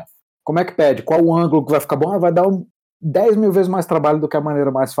 Como é que pede? Qual o ângulo que vai ficar bom? Vai dar 10 mil vezes mais trabalho do que a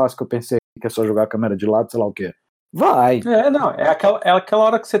maneira mais fácil que eu pensei, que é só jogar a câmera de lado, sei lá o quê. Vai. É aquela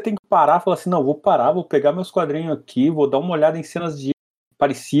hora que você tem que parar, falar assim, não, vou parar, vou pegar meus quadrinhos aqui, vou dar uma olhada em cenas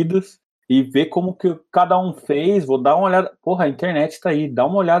parecidas e ver como que cada um fez, vou dar uma olhada, a internet tá aí, dá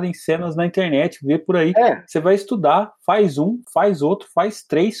uma olhada em cenas na internet, vê por aí, você vai estudar, faz um, faz outro, faz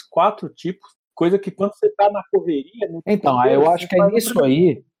 3, 4 tipos, coisa que quando você tá na correria... Então, eu acho que é nisso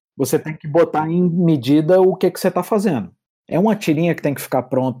aí, você tem que botar em medida o que você tá fazendo. É uma tirinha que tem que ficar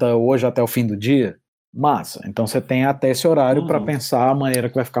pronta hoje até o fim do dia? Massa, então você tem até esse horário para pensar a maneira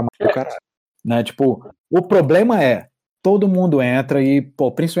que vai ficar mais do caralho, né? Tipo, o problema é, todo mundo entra e,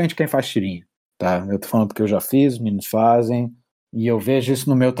 principalmente quem faz tirinha, tá? Eu tô falando que eu já fiz, os meninos fazem, e eu vejo isso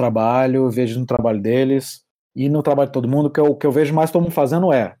no meu trabalho, eu vejo no trabalho deles, e no trabalho de todo mundo, o que eu vejo mais todo mundo fazendo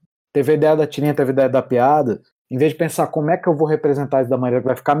teve a ideia da tirinha, teve a ideia da piada, em vez de pensar como é que eu vou representar isso da maneira que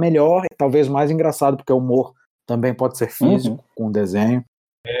vai ficar melhor, e talvez mais engraçado, porque o humor também pode ser físico, com o desenho.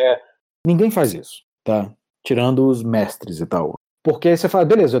 Ninguém faz isso. Tá? Tirando os mestres e tal. Porque aí você fala,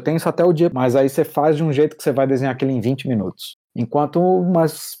 beleza, eu tenho isso até o dia, mas aí você faz de um jeito que você vai desenhar aquilo em 20 minutos.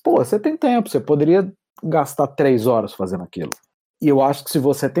 Mas, você tem tempo, você poderia gastar 3 horas fazendo aquilo. E eu acho que se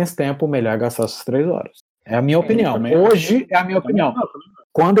você tem esse tempo, o melhor é gastar essas 3 horas. É a minha opinião. Hoje é a minha opinião.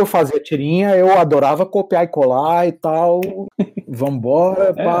 Quando eu fazia tirinha, eu adorava copiar e colar e tal.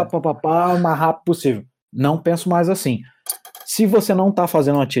 Vambora, o mais rápido possível. Não penso mais assim. Se você não tá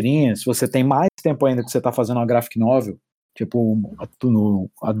fazendo uma tirinha, se você tem mais tempo ainda que você tá fazendo uma graphic novel, tipo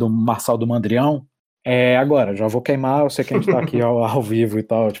a do Marçal do Mandrião, Agora, já vou queimar, eu sei que a gente tá aqui ao vivo e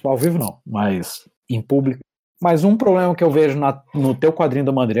tal, tipo, ao vivo não, mas em público. Mas um problema que eu vejo no teu quadrinho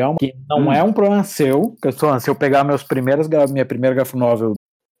do Mandrião, que não é um problema seu, que eu tô falando, se eu pegar minha primeira graphic novel,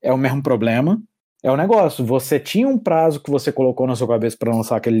 é o mesmo problema, é o negócio, você tinha um prazo que você colocou na sua cabeça para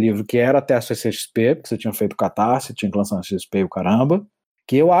lançar aquele livro, que era até a CCXP, porque você tinha feito Catarse, tinha que lançar na CCXP e o caramba,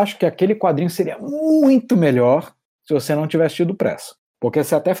 que eu acho que aquele quadrinho seria muito melhor se você não tivesse tido pressa. Porque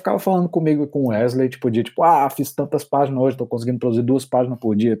você até ficava falando comigo e com o Wesley, tipo, fiz tantas páginas hoje, tô conseguindo produzir 2 páginas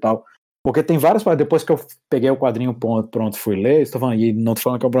por dia e tal. Porque tem várias páginas, depois que eu peguei o quadrinho pronto fui ler, e não tô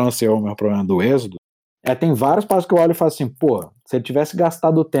falando que é o problema seu, é o problema do Êxodo, tem várias páginas que eu olho e falo assim, pô, se ele tivesse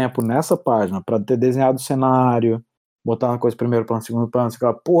gastado o tempo nessa página pra ter desenhado o cenário, botar uma coisa primeiro plano, segundo plano,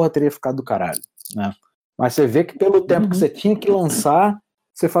 porra, teria ficado do caralho, né? Mas você vê que pelo tempo que você tinha que lançar,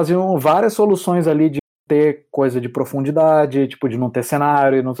 você fazia várias soluções ali de ter coisa de profundidade, tipo, de não ter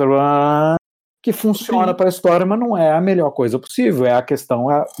cenário, não ter... que funciona para a história, mas não é a melhor coisa possível.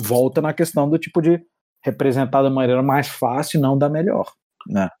 Volta na questão do tipo de representar da maneira mais fácil e não da melhor,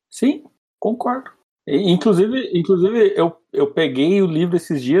 né? Sim, concordo. Inclusive eu peguei o livro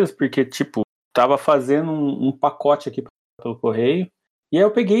esses dias, porque, tipo, tava fazendo um pacote aqui pelo correio, e aí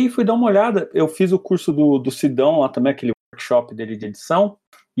eu peguei e fui dar uma olhada. Eu fiz o curso do Sidão lá também, aquele workshop dele de edição,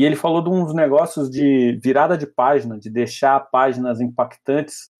 e ele falou de uns negócios de virada de página, de deixar páginas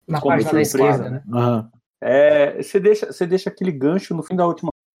impactantes na página da esquerda, né? Você deixa aquele gancho no fim da última.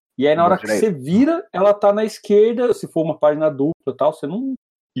 E aí na hora que você vira, ela tá na esquerda, se for uma página dupla e tal, você não...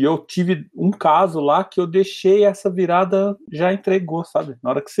 E eu tive um caso lá que eu deixei essa virada, já entregou, sabe? Na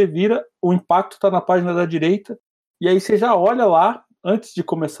hora que você vira, o impacto tá na página da direita, e aí você já olha lá antes de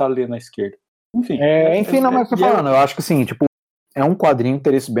começar a ler na esquerda. Enfim. Não, mas eu tô falando, eu acho que assim, tipo, é um quadrinho que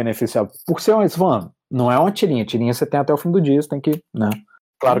teria se beneficiado. Por ser falando, não é uma tirinha você tem até o fim do dia, você tem que, né?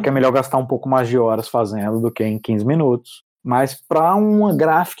 Claro que é melhor gastar um pouco mais de horas fazendo do que em 15 minutos. Mas para uma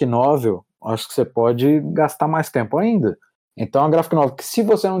graphic novel, acho que você pode gastar mais tempo ainda. Então, a graphic novel, que se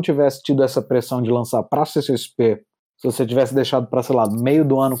você não tivesse tido essa pressão de lançar para CCXP, se você tivesse deixado para, sei lá, meio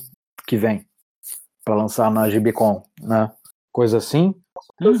do ano que vem, para lançar na GBCon, né? Coisa assim,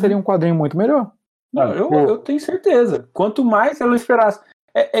 seria um quadrinho muito melhor. Não, eu tenho certeza. Quanto mais ela esperasse.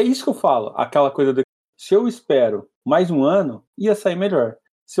 É isso que eu falo. Aquela coisa de se eu espero mais um ano, ia sair melhor.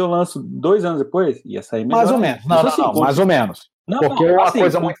 Se eu lanço 2 anos depois, ia sair melhor. Mais ou menos. Não, mais ou menos. Porque uma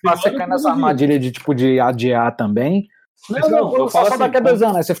coisa muito fácil é cair nessa armadilha de adiar também. Eu falo só daqui a 2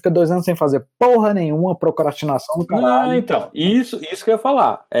 anos. Aí você fica 2 anos sem fazer porra nenhuma, procrastinação do caralho. Não, então, isso que eu ia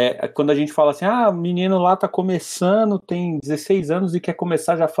falar. Quando a gente fala assim, o menino lá tá começando, tem 16 anos e quer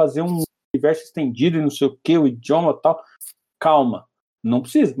começar já a fazer um universo estendido e não sei o que, o idioma e tal. Calma, não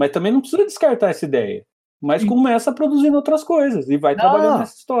precisa. Mas também não precisa descartar essa ideia. Mas começa produzindo outras coisas e vai trabalhando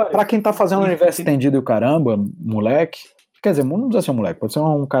nessa história. Pra quem tá fazendo um universo estendido e o caramba, moleque, quer dizer, não precisa ser um moleque, pode ser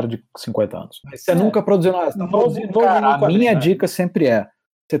um cara de 50 anos. Mas você nunca produziu nada. A minha dica sempre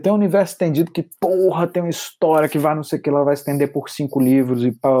você tem um universo estendido que, porra, tem uma história que vai não sei o que, ela vai estender por 5 livros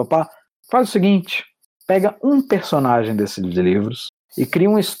e pá. Faz o seguinte, pega um personagem desses livros e cria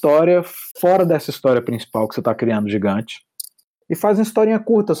uma história fora dessa história principal que você tá criando gigante. E faz uma historinha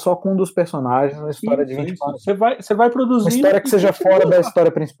curta, só com um dos personagens, uma história de 20 anos. Você vai produzir. Uma história que seja fora da história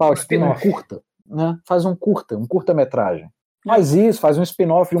principal, spin-off curta, né? Faz um curta-metragem. Faz isso, faz um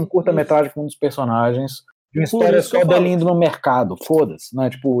spin-off de um curta-metragem com um dos personagens, de uma história só dele indo no mercado, foda-se, né?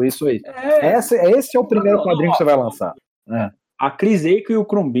 Tipo, isso aí. Esse é o primeiro quadrinho que você vai lançar. Né? A Chris Eiko e o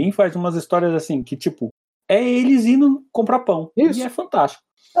Crumbin faz umas histórias assim, que tipo, eles indo comprar pão. Isso. E é fantástico.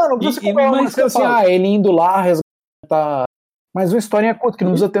 Não precisa comprar uma coisa assim, ele indo lá resgatar. Mas uma historinha curta, que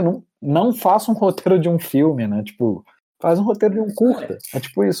não precisa ter. Não faça um roteiro de um filme, né? Tipo, faz um roteiro de um curta. É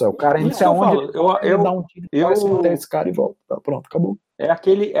tipo isso, o cara inicia onde ele dá um tiro, tem esse cara e volta. Tá, pronto, acabou. É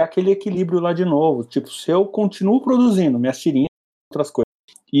aquele equilíbrio lá de novo. Tipo, se eu continuo produzindo minhas tirinhas e outras coisas,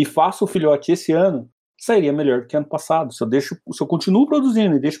 e faço o filhote esse ano, sairia melhor do que ano passado. Se eu continuo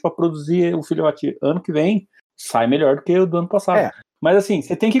produzindo e deixo para produzir o filhote ano que vem, sai melhor do que o do ano passado. Mas assim,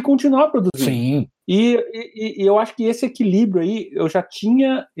 você tem que continuar produzindo. Sim. E eu acho que esse equilíbrio aí,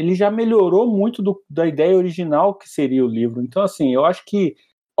 ele já melhorou muito da ideia original que seria o livro. Então assim, eu acho que,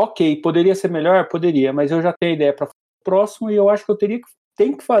 poderia ser melhor? Poderia, mas eu já tenho a ideia para o próximo e eu acho que eu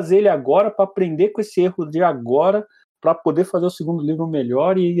tenho que fazer ele agora para aprender com esse erro de agora, para poder fazer o segundo livro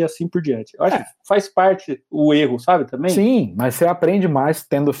melhor e assim por diante. Eu acho que faz parte o erro, sabe, também? Sim, mas você aprende mais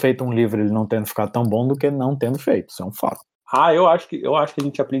tendo feito um livro e ele não tendo ficado tão bom do que não tendo feito, isso é um fato. Eu acho que a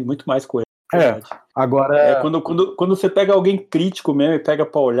gente aprende muito mais com ele. Agora... Quando você pega alguém crítico mesmo e pega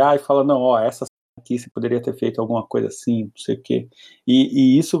pra olhar e fala, não, essa aqui, você poderia ter feito alguma coisa assim, não sei o quê.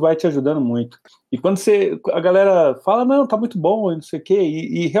 E isso vai te ajudando muito. E quando a galera fala, não, tá muito bom, não sei o quê,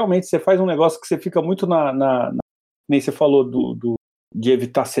 e realmente você faz um negócio que você fica muito nem você falou de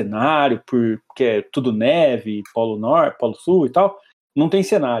evitar cenário, porque é tudo neve, Polo Norte, Polo Sul e tal, não tem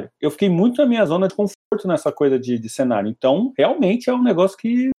cenário. Eu fiquei muito na minha zona de conforto nessa coisa de cenário. Então, realmente é um negócio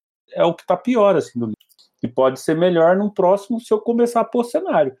que é o que tá pior, assim, do livro. E pode ser melhor no próximo se eu começar a pôr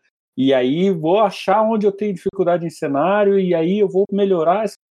cenário. E aí vou achar onde eu tenho dificuldade em cenário, e aí eu vou melhorar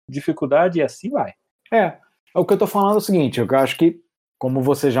essa dificuldade, e assim vai. O que eu tô falando é o seguinte, eu acho que, como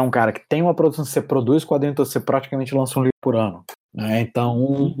você já é um cara que tem uma produção, você produz quadrinhos, então você praticamente lança um livro por ano, né?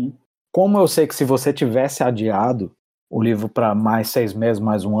 Então, como eu sei que se você tivesse adiado o livro para mais 6 meses,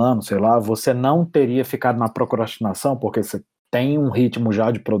 mais um ano, sei lá, você não teria ficado na procrastinação, porque você tem um ritmo já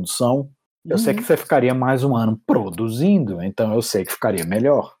de produção, eu sei que você ficaria mais um ano produzindo, então eu sei que ficaria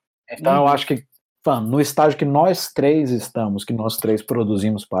melhor. Então eu acho que, no estágio que nós três estamos, que nós três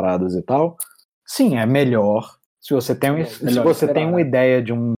produzimos paradas e tal, sim, é melhor. Se você tem uma ideia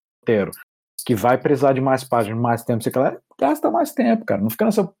de um roteiro que vai precisar de mais páginas, mais tempo, você gasta mais tempo, cara. Não fica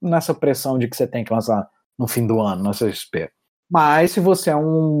nessa pressão de que você tem que lançar no fim do ano, na CXP. Mas se você é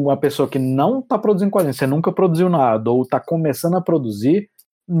uma pessoa que não está produzindo quadrinhos, você nunca produziu nada, ou está começando a produzir,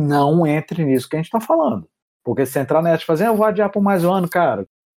 não entre nisso que a gente está falando. Porque se você entrar nessa e fazer, eu vou adiar por mais um ano, cara,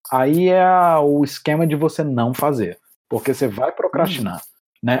 aí é o esquema de você não fazer. Porque você vai procrastinar.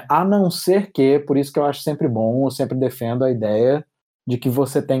 Né? A não ser que, por isso que eu acho sempre bom, eu sempre defendo a ideia de que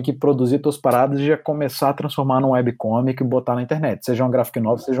você tem que produzir suas paradas e já começar a transformar num webcomic e botar na internet, seja um graphic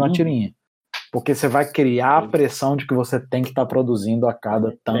novel, seja uma tirinha. Porque você vai criar a pressão de que você tem que estar produzindo a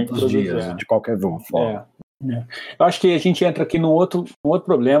cada tantos dias, de qualquer forma. Eu acho que a gente entra aqui num outro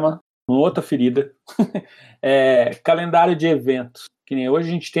problema, numa outra ferida. Calendário de eventos. Que nem hoje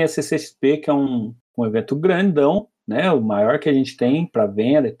a gente tem a CCXP, que é um evento grandão, né, o maior que a gente tem para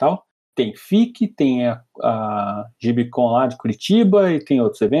venda e tal. Tem FIC, tem a Gibicon lá de Curitiba, e tem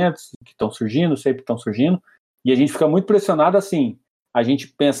outros eventos que estão surgindo, sempre estão surgindo, e a gente fica muito pressionado assim, a gente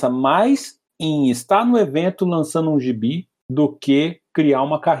pensa mais em estar no evento lançando um gibi do que criar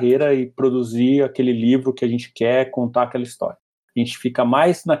uma carreira e produzir aquele livro que a gente quer, contar aquela história. A gente fica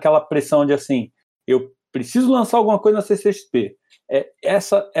mais naquela pressão de assim, eu preciso lançar alguma coisa na CCXP.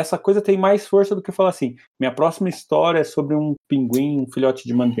 Essa coisa tem mais força do que falar assim, minha próxima história é sobre um pinguim, um filhote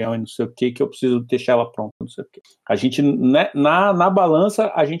de manguel e não sei o que eu preciso deixar ela pronta, não sei o que. A gente, né, na balança,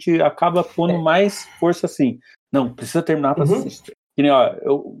 a gente acaba pondo mais força assim, não, precisa terminar para CCXP. Que nem,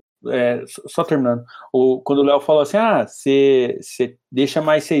 só terminando, quando o Léo falou assim, você deixa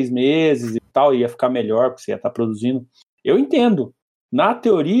mais 6 meses e tal, ia ficar melhor, porque você ia estar produzindo. Eu entendo. Na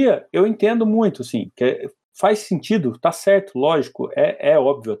teoria, eu entendo muito, assim, que faz sentido, tá certo, lógico, é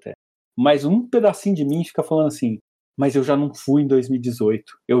óbvio até. Mas um pedacinho de mim fica falando assim, mas eu já não fui em 2018,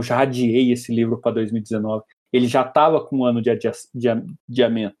 eu já adiei esse livro para 2019, ele já estava com um ano de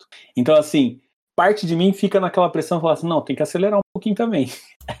adiamento. Então, assim, parte de mim fica naquela pressão e fala assim, não, tem que acelerar um pouquinho também.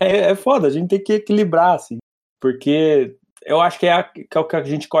 É foda, a gente tem que equilibrar, assim, porque eu acho que é o que a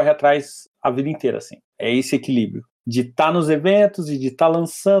gente corre atrás a vida inteira, assim, é esse equilíbrio. De estar nos eventos e de estar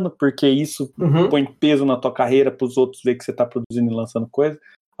lançando, porque isso põe peso na tua carreira para os outros ver que você está produzindo e lançando coisa,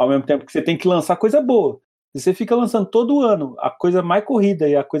 ao mesmo tempo que você tem que lançar coisa boa. Se você fica lançando todo ano a coisa mais corrida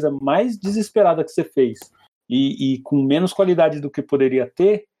e a coisa mais desesperada que você fez e com menos qualidade do que poderia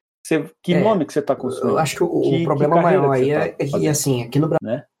ter, que nome que você está construindo? Eu acho que o problema maior aí é que, assim, aqui no Brasil,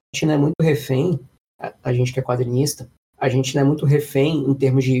 né? A gente não é muito refém, a gente que é quadrinista, a gente não é muito refém em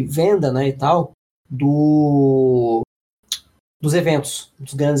termos de venda, né, e tal, dos eventos,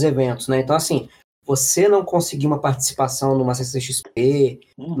 dos grandes eventos, né? Então, assim, você não conseguir uma participação numa CCXP,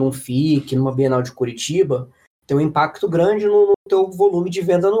 num FIC, numa Bienal de Curitiba, tem um impacto grande no teu volume de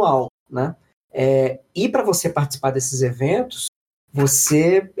venda anual, né? E para você participar desses eventos,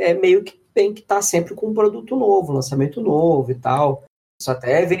 você meio que tem que estar sempre com um produto novo, lançamento novo e tal. Isso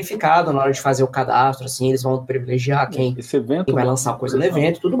até é verificado na hora de fazer o cadastro, assim, eles vão privilegiar quem vai lançar coisa no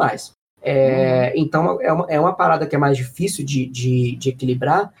evento e tudo mais. Então é uma parada que é mais difícil de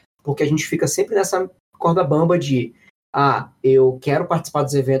equilibrar, porque a gente fica sempre nessa corda bamba de eu quero participar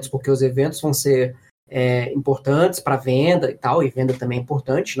dos eventos porque os eventos vão ser importantes para venda e tal, e venda também é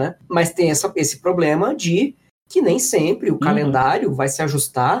importante, né? Mas tem esse problema de que nem sempre o calendário vai se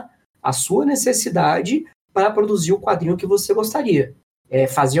ajustar à sua necessidade para produzir o quadrinho que você gostaria.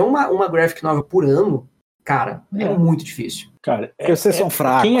 Fazer uma graphic novel por ano, cara, é muito difícil. Cara, porque vocês são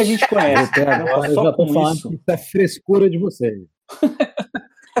fracos. Quem a gente conhece até agora, eu já tô falando que isso é frescura de vocês.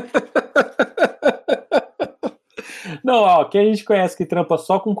 Não, quem a gente conhece que trampa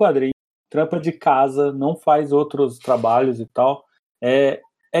só com quadrinho, trampa de casa, não faz outros trabalhos e tal. É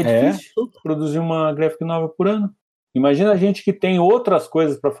difícil produzir uma graphic novel por ano. Imagina a gente que tem outras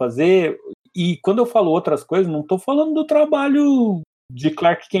coisas para fazer, e quando eu falo outras coisas, não estou falando do trabalho de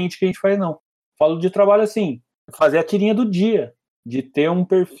Clark Kent que a gente faz, não. Falo de trabalho assim, fazer a tirinha do dia, de ter um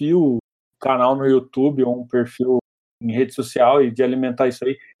perfil, canal no YouTube ou um perfil em rede social e de alimentar isso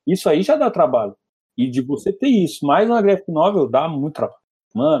aí. Isso aí já dá trabalho. E de você ter isso, mais uma graphic novel, dá muito trabalho.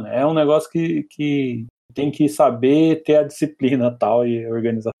 Mano, é um negócio que tem que saber ter a disciplina tal e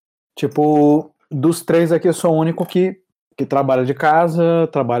organizar. Tipo, dos três aqui eu sou o único que trabalha de casa,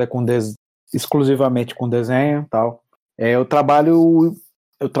 trabalha exclusivamente com desenho e tal. Eu trabalho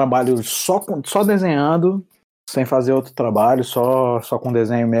só desenhando, sem fazer outro trabalho, só com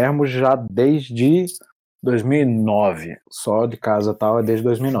desenho mesmo, já desde 2009. Só de casa e tal, é desde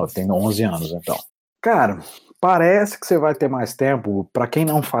 2009. Tenho 11 anos, então. Cara, parece que você vai ter mais tempo. Pra quem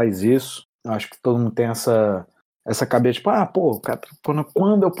não faz isso, acho que todo mundo tem essa cabeça, tipo, cara,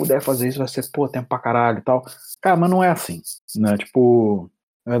 quando eu puder fazer isso, vai ser, tempo pra caralho e tal. Cara, mas não é assim, né? Tipo,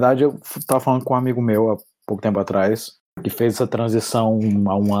 na verdade, eu tava falando com um amigo meu há pouco tempo atrás, que fez essa transição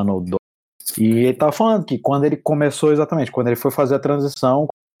há 1 ano ou 2. E ele tava falando que quando ele começou exatamente, quando ele foi fazer a transição,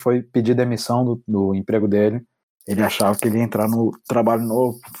 foi pedir demissão do emprego dele, ele achava que ele ia entrar no trabalho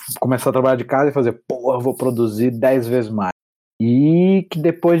novo, começar a trabalhar de casa e fazer, eu vou produzir 10 vezes mais. E que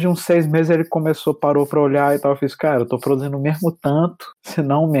depois de uns 6 meses ele parou pra olhar e tal, eu fiz, cara, eu tô produzindo o mesmo tanto, se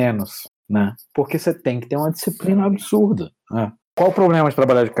não menos, né? Porque você tem que ter uma disciplina absurda, né? Qual o problema de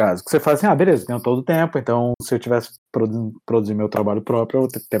trabalhar de casa? Que você faz assim, beleza, tenho todo o tempo, então se eu tivesse produzir meu trabalho próprio, eu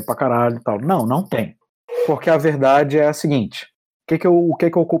tenho tempo pra caralho e tal. Não tem. Porque a verdade é a seguinte, o que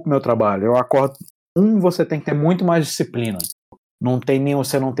eu ocupo meu trabalho? Eu acordo, você tem que ter muito mais disciplina.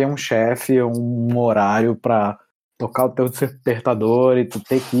 Você não tem um chefe, um horário pra tocar o teu despertador e tu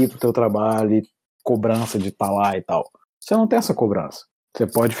ter que ir pro teu trabalho e cobrança de estar lá e tal. Você não tem essa cobrança. Você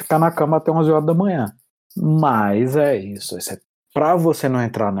pode ficar na cama até 11 horas da manhã. Mas é isso. Para você não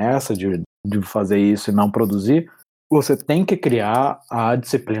entrar nessa de fazer isso e não produzir, você tem que criar a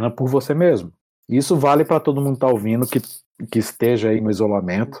disciplina por você mesmo. Isso vale para todo mundo que está ouvindo, que esteja aí no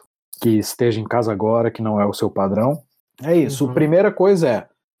isolamento, que esteja em casa agora, que não é o seu padrão. É isso. A primeira coisa é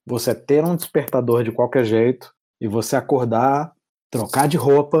você ter um despertador de qualquer jeito e você acordar, trocar de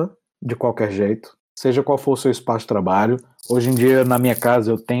roupa de qualquer jeito, seja qual for o seu espaço de trabalho. Hoje em dia, na minha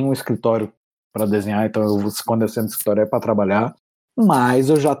casa, eu tenho um escritório para desenhar, então quando eu sento no escritório é para trabalhar, mas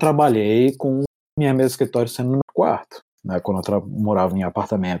eu já trabalhei com minha mesa de escritório sendo no meu quarto, né, quando eu morava em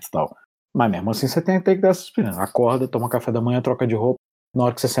apartamento e tal. Mas mesmo assim você tem que ter essa disciplina. Acorda, toma café da manhã, troca de roupa, na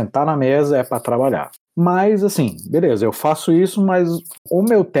hora que você sentar na mesa é para trabalhar. Mas assim, beleza, eu faço isso, mas o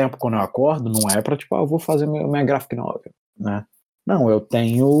meu tempo quando eu acordo não é para eu vou fazer minha graphic novel, né? Não, eu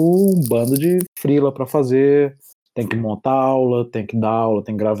tenho um bando de freela para fazer, tem que montar aula, tem que dar aula,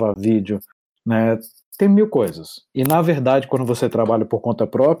 tem que gravar vídeo, né? Tem 1000 coisas. E na verdade, quando você trabalha por conta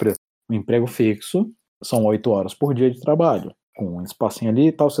própria, um emprego fixo são 8 horas por dia de trabalho, com um espacinho ali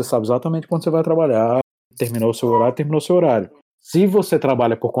e tal, você sabe exatamente quando você vai trabalhar, terminou o seu horário. Se você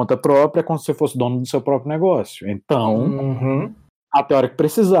trabalha por conta própria, é como se você fosse dono do seu próprio negócio. Então, até a hora que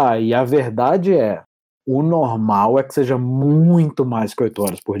precisar. E a verdade é, o normal é que seja muito mais que 8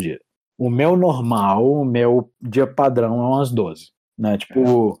 horas por dia. O meu normal, o meu dia padrão é umas 12. Né?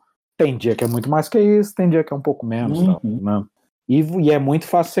 Tipo, tem dia que é muito mais que isso, tem dia que é um pouco menos. Né? E é muito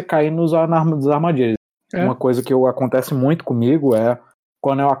fácil você cair nas armadilhas. Uma coisa que acontece muito comigo é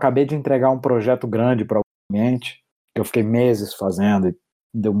quando eu acabei de entregar um projeto grande para o cliente, que eu fiquei meses fazendo e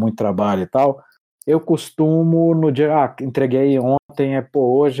deu muito trabalho e tal, eu costumo no dia, entreguei ontem,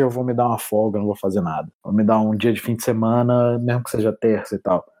 hoje eu vou me dar uma folga, não vou fazer nada. Vou me dar um dia de fim de semana, mesmo que seja terça e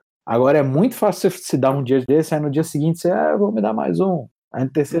tal. Agora é muito fácil você se dar um dia desse, aí no dia seguinte você, vou me dar mais um. Aí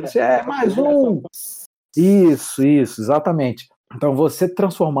no terceiro você, mais um. Isso, exatamente. Então você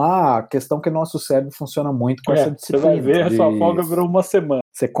transformar a questão que nosso cérebro funciona muito com essa disciplina. Você vai ver, a sua folga virou uma semana.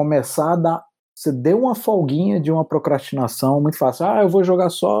 Você começar a dar... Você deu uma folguinha de uma procrastinação muito fácil. Eu vou jogar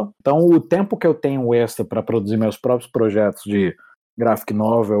só. Então, o tempo que eu tenho extra para produzir meus próprios projetos de graphic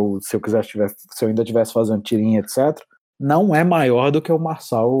novel, se eu ainda estivesse fazendo tirinha, etc., não é maior do que o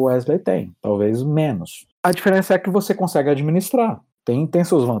Marçal ou o Wesley tem. Talvez menos. A diferença é que você consegue administrar. Tem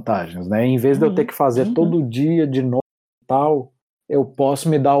suas vantagens, né? Em vez de eu ter que fazer todo dia de novo e tal, eu posso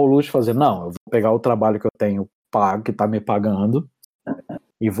me dar o luxo de fazer. Não, eu vou pegar o trabalho que eu tenho pago, que está me pagando,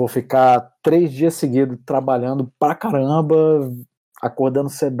 e vou ficar 3 dias seguidos trabalhando pra caramba, acordando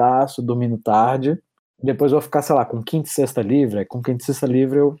cedaço, dormindo tarde. Depois eu vou ficar, sei lá, com quinta e sexta livre. Com quinta e sexta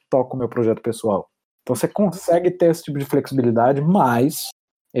livre eu toco o meu projeto pessoal. Então você consegue ter esse tipo de flexibilidade, mas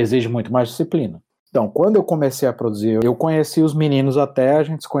exige muito mais disciplina. Então, quando eu comecei a produzir, eu conheci os meninos até, a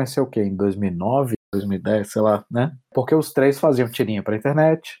gente se conheceu o quê? Em 2009, 2010, sei lá, né? Porque os três faziam tirinha pra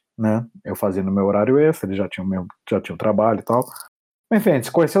internet, né? Eu fazia no meu horário extra, eles já tinham trabalho e tal. Enfim, a gente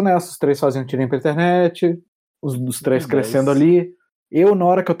se conheceu nessa, os três faziam tirinha pra internet, os três crescendo ali. Eu, na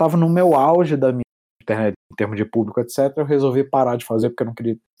hora que eu tava no meu auge da minha internet, em termos de público, etc., eu resolvi parar de fazer, porque eu não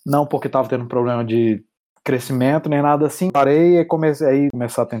queria... Não porque tava tendo um problema de crescimento, nem nada assim. Parei e comecei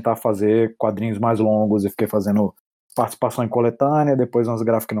a tentar fazer quadrinhos mais longos e fiquei fazendo participação em coletânea, depois umas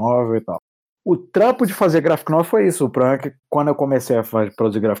graphic novel e tal. O trampo de fazer graphic novel foi isso. O problema é que quando eu comecei a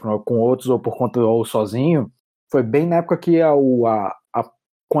produzir graphic novel com outros ou por conta ou sozinho, foi bem na época que a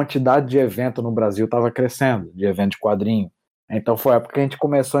quantidade de evento no Brasil estava crescendo, de evento de quadrinho. Então foi a época que a gente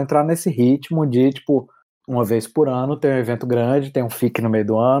começou a entrar nesse ritmo de, tipo, uma vez por ano tem um evento grande, tem um FIC no meio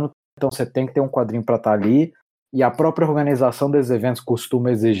do ano, então você tem que ter um quadrinho para estar ali, e a própria organização desses eventos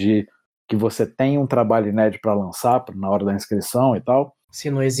costuma exigir que você tenha um trabalho inédito para lançar na hora da inscrição e tal. Se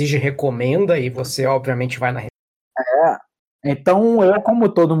não exige, recomenda, e você obviamente vai na... Então eu, como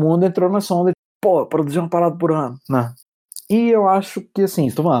todo mundo, entrou nessa onda de, produzir uma parada por ano, né? E eu acho que, assim,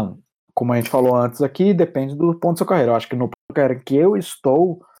 estou falando, como a gente falou antes aqui, depende do ponto da sua carreira. Eu acho que no ponto da carreira que eu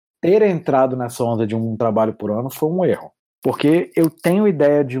estou, ter entrado nessa onda de um trabalho por ano foi um erro. Porque eu tenho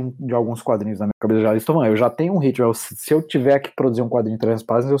ideia de alguns quadrinhos na minha cabeça já. Estou falando, eu já tenho um ritmo. Se eu tiver que produzir um quadrinho de 300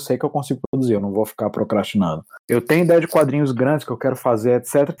 páginas, eu sei que eu consigo produzir, eu não vou ficar procrastinando. Eu tenho ideia de quadrinhos grandes que eu quero fazer,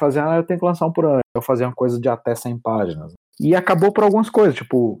 etc. Eu tenho que lançar um por ano. Eu fazer uma coisa de até 100 páginas. E acabou por algumas coisas,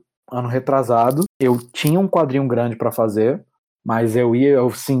 tipo, ano retrasado, eu tinha um quadrinho grande para fazer, mas eu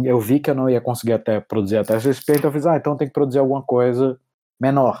vi que eu não ia conseguir produzir até esse XP, então eu fiz, então tem que produzir alguma coisa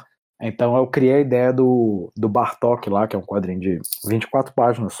menor. Então eu criei a ideia do Bartok lá, que é um quadrinho de 24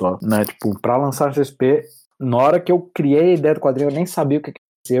 páginas só, né? Tipo, pra lançar o XP, na hora que eu criei a ideia do quadrinho, eu nem sabia o que ia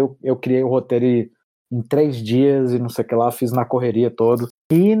ser, eu criei o roteiro em 3 dias e não sei o que lá, fiz na correria todo.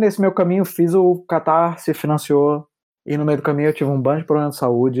 E nesse meu caminho fiz o Catarse, financiou, e no meio do caminho eu tive um bando de problemas de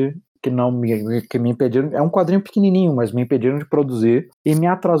saúde que me impediram, é um quadrinho pequenininho, mas me impediram de produzir e me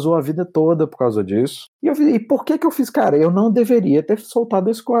atrasou a vida toda por causa disso. E por que eu fiz, cara? Eu não deveria ter soltado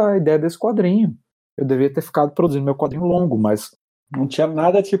a ideia desse quadrinho. Eu deveria ter ficado produzindo meu quadrinho longo, mas não tinha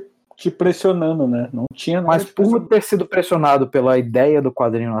nada te pressionando, né? Não tinha nada. Mas por ter sido pressionado pela ideia do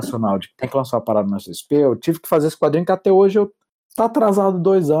quadrinho nacional de que tem que lançar uma parada na XP, eu tive que fazer esse quadrinho que até hoje tá atrasado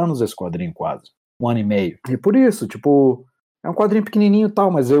 2 anos esse quadrinho quase. 1 ano e meio. E por isso, tipo, é um quadrinho pequenininho e tal,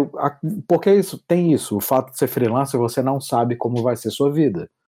 mas porque tem isso, o fato de ser freelancer, você não sabe como vai ser sua vida.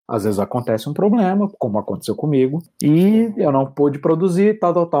 Às vezes acontece um problema, como aconteceu comigo, e eu não pude produzir,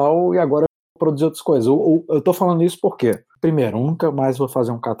 tal, e agora eu vou produzir outras coisas. Eu tô falando isso porque, primeiro, nunca mais vou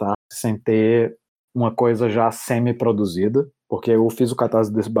fazer um catarse sem ter uma coisa já semi-produzida, porque eu fiz o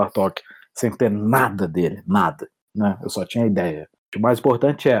catarse desse Bartok sem ter nada dele, nada, né? Eu só tinha ideia. O mais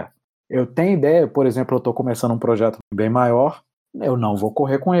importante eu tenho ideia, por exemplo, eu estou começando um projeto bem maior, eu não vou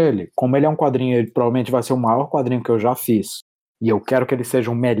correr com ele. Como ele é um quadrinho, ele provavelmente vai ser o maior quadrinho que eu já fiz, e eu quero que ele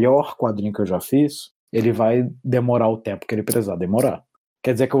seja o melhor quadrinho que eu já fiz, ele vai demorar o tempo que ele precisar demorar.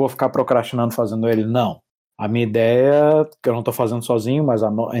 Quer dizer que eu vou ficar procrastinando fazendo ele? Não. A minha ideia, que eu não estou fazendo sozinho, mas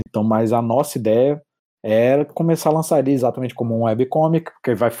a nossa ideia é começar a lançar ele exatamente como um webcomic,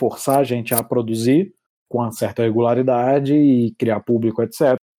 que vai forçar a gente a produzir com uma certa regularidade e criar público,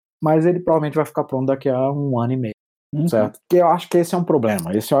 etc. Mas ele provavelmente vai ficar pronto daqui a 1 ano e meio, certo? Porque eu acho que esse é um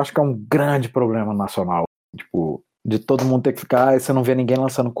problema. Esse eu acho que é um grande problema nacional. Tipo, de todo mundo ter que ficar, e você não vê ninguém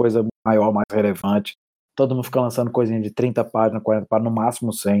lançando coisa maior, mais relevante. Todo mundo fica lançando coisinha de 30 páginas, 40 páginas, no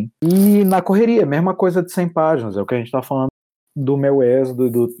máximo 100. E na correria, mesma coisa de 100 páginas. É o que a gente tá falando do meu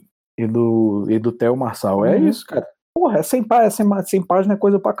êxodo e do Theo Marçal. É isso, cara. Porra, 100 páginas é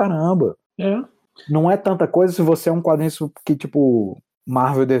coisa pra caramba. Não é tanta coisa se você é um quadrinho que, tipo,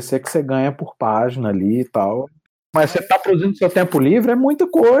 Marvel e DC, que você ganha por página ali e tal. Mas você tá produzindo seu tempo livre, é muita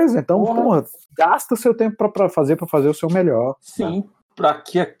coisa. Então, porra, gasta seu tempo pra fazer o seu melhor. Sim, pra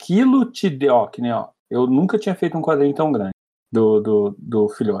que aquilo te dê, que nem, eu nunca tinha feito um quadrinho tão grande do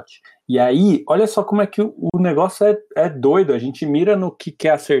filhote. E aí, olha só como é que o negócio é doido. A gente mira no que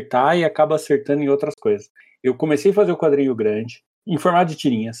quer acertar e acaba acertando em outras coisas. Eu comecei a fazer o quadrinho grande, em formato de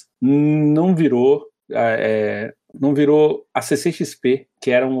tirinhas. Não virou a CCXP,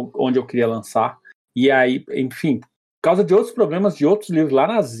 que era onde eu queria lançar. E aí, enfim, por causa de outros problemas de outros livros, lá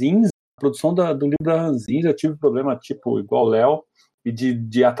na Zins, a produção do livro da Ranzins, eu tive problema, tipo, igual o Léo, e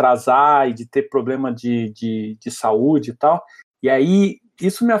de atrasar, e de ter problema de saúde e tal. E aí,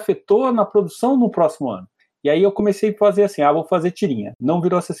 isso me afetou na produção no próximo ano. E aí eu comecei a fazer assim, vou fazer tirinha. Não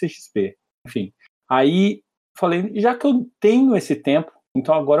virou a CCXP. Enfim, aí falei, já que eu tenho esse tempo,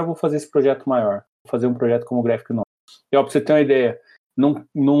 Então agora eu vou fazer esse projeto maior. Vou fazer um projeto como Graphic Novel. E ó, pra você ter uma ideia,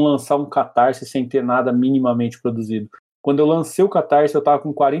 não lançar um Catarse sem ter nada minimamente produzido. Quando eu lancei o Catarse, eu tava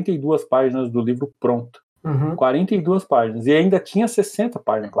com 42 páginas do livro pronto. 42 páginas. E ainda tinha 60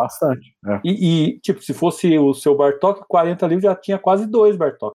 páginas. Bastante. E tipo, se fosse o seu Bartók, 40 livros já tinha quase 2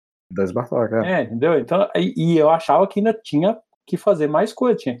 Bartók. 2 Bartók, entendeu? Então, e eu achava que ainda tinha que fazer mais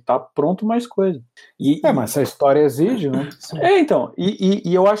coisa, tinha que estar pronto mais coisa. Mas se a história exige, né? Então,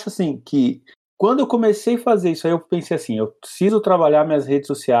 e eu acho assim, que quando eu comecei a fazer isso, aí eu pensei assim, eu preciso trabalhar minhas redes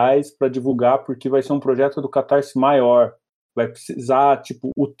sociais para divulgar, porque vai ser um projeto do Catarse maior, vai precisar, tipo,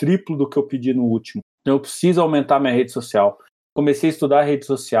 o triplo do que eu pedi no último. Então eu preciso aumentar minha rede social. Comecei a estudar a rede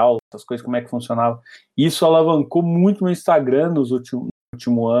social, essas coisas, como é que funcionava. Isso alavancou muito meu Instagram no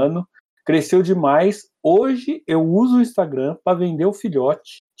último ano, cresceu demais. Hoje eu uso o Instagram para vender o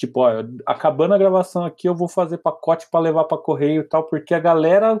filhote. Tipo, ó, acabando a gravação aqui, eu vou fazer pacote para levar para correio e tal, porque a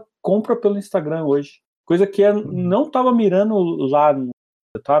galera compra pelo Instagram hoje. Coisa que eu não estava mirando lá,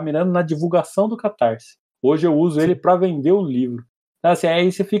 eu estava mirando na divulgação do Catarse. Hoje eu uso ele para vender o livro. Então, assim,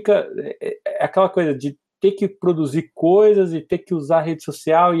 aí você fica... É aquela coisa de ter que produzir coisas e ter que usar a rede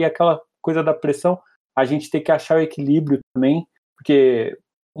social e aquela coisa da pressão, a gente tem que achar o equilíbrio também, porque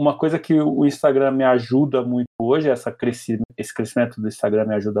uma coisa que o Instagram me ajuda muito hoje, esse crescimento do Instagram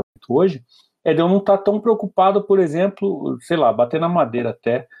me ajuda muito hoje, é de eu não estar tão preocupado, por exemplo, sei lá, bater na madeira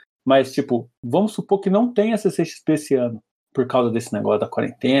até, mas tipo, vamos supor que não tenha CCXP esse ano, por causa desse negócio da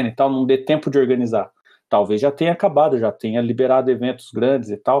quarentena e tal, não dê tempo de organizar. Talvez já tenha acabado, já tenha liberado eventos grandes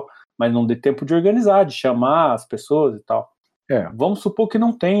e tal, mas não dê tempo de organizar, de chamar as pessoas e tal. Vamos supor que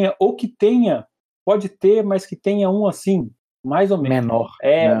não tenha, ou que tenha, pode ter, mas que tenha um assim, mais ou menos. Menor.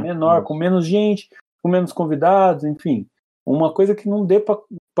 Menor, com menos gente, com menos convidados, enfim. Uma coisa que não dê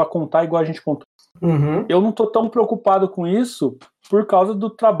para contar igual a gente contou. Eu não estou tão preocupado com isso por causa do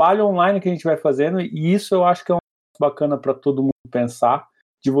trabalho online que a gente vai fazendo, e isso eu acho que é bacana para todo mundo pensar,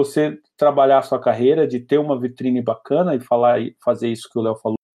 de você trabalhar a sua carreira, de ter uma vitrine bacana e fazer isso que o Léo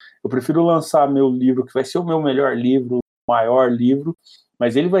falou. Eu prefiro lançar meu livro, que vai ser o meu melhor livro, o maior livro,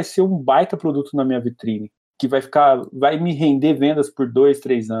 mas ele vai ser um baita produto na minha vitrine, que vai me render vendas por 2,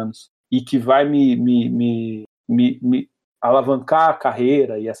 3 anos, e que vai me alavancar a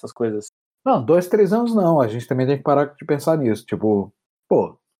carreira e essas coisas. Não, 2, 3 anos não, a gente também tem que parar de pensar nisso, tipo,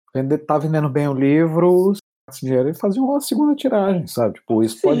 tá vendendo bem o livro, esse dinheiro e fazer uma segunda tiragem, sabe? Tipo,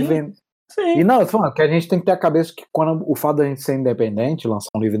 isso pode vender. Sim. E não, eu tô falando que a gente tem que ter a cabeça que quando o fato da gente ser independente, lançar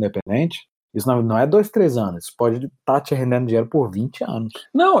um livro independente, isso não é 2, 3 anos, isso pode estar te rendendo dinheiro por 20 anos.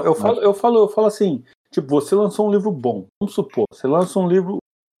 Não, eu falo assim, tipo, você lançou um livro bom, vamos supor, você lança um livro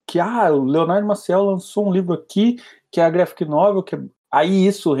que, o Leonardo Maciel lançou um livro aqui, que é a Graphic Novel, aí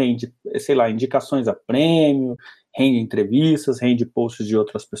isso rende, sei lá, indicações a prêmio, rende entrevistas, rende posts de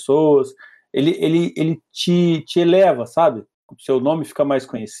outras pessoas, ele te eleva, sabe? O seu nome fica mais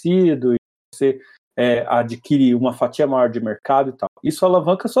conhecido, e você adquire uma fatia maior de mercado e tal. Isso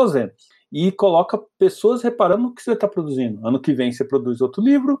alavanca suas vendas. E coloca pessoas reparando no que você está produzindo. Ano que vem você produz outro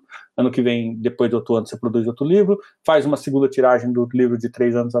livro, ano que vem, depois do outro ano, você produz outro livro, faz uma segunda tiragem do livro de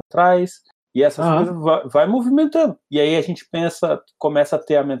 3 anos atrás, e essas coisas vai movimentando. E aí a gente começa a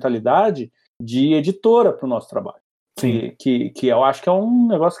ter a mentalidade de editora para o nosso trabalho. Que eu acho que é um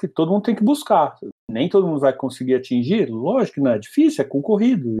negócio que todo mundo tem que buscar. Nem todo mundo vai conseguir atingir, lógico que não é difícil, é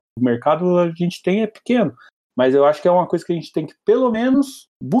concorrido. O mercado a gente tem é pequeno. Mas eu acho que é uma coisa que a gente tem que, pelo menos,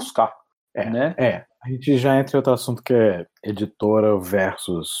 buscar. Né? A gente já entra em outro assunto que é editora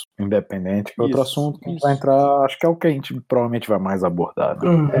versus independente, que é outro assunto que a gente vai entrar, acho que é o que a gente provavelmente vai mais abordar.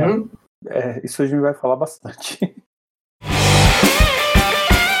 Né? Isso a gente vai falar bastante.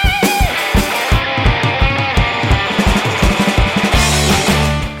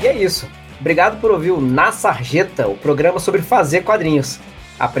 E é isso. Obrigado por ouvir o Na Sarjeta, o programa sobre fazer quadrinhos.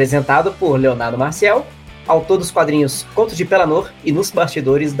 Apresentado por Leonardo Maciel, autor dos quadrinhos Contos de Pelanor e Nos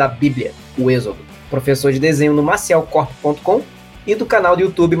Bastidores da Bíblia, o Êxodo, professor de desenho no macielcorp.com e do canal do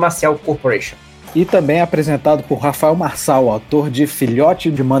YouTube Maciel Corporation. E também apresentado por Rafael Marçal, autor de Filhote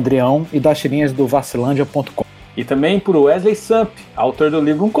de Mandrião e das tirinhas do Vacilândia.com. E também por Wesley Samp, autor do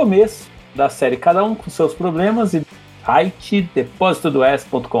livro Um Começo, da série Cada Um com Seus Problemas e site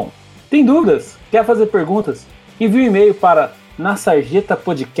depositodoes.com. Tem dúvidas? Quer fazer perguntas? Envie um e-mail para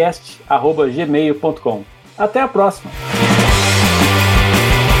nasarjetapodcast@gmail.com. Até a próxima!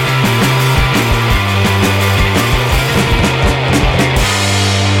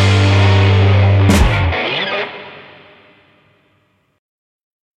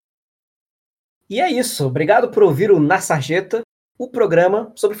 E é isso. Obrigado por ouvir o Na Sarjeta, o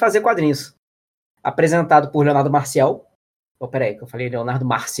programa sobre fazer quadrinhos. Apresentado por Leonardo Maciel, Oh, peraí, que eu falei Leonardo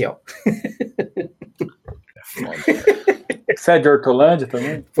Marcial. Você é de Hortolândia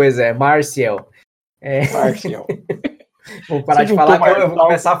também? Pois é, Marcial. Marcial. Vou parar de falar que eu vou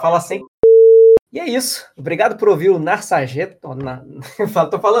começar a falar sem... E é isso. Obrigado por ouvir o Narsarjeta.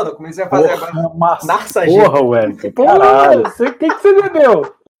 Tô falando, eu comecei a fazer agora. Narsarjeta. Porra, ué. Caralho. O que você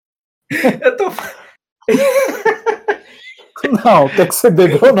bebeu? Eu tô... Não, tem que você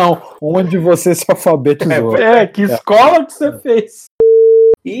bebeu não. Onde você se alfabetizou. Que escola que você fez?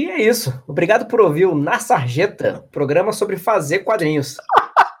 E é isso. Obrigado por ouvir o Narsarjeta, programa sobre fazer quadrinhos.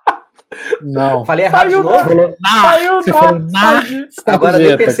 Não. Falei errado de novo? Você falou agora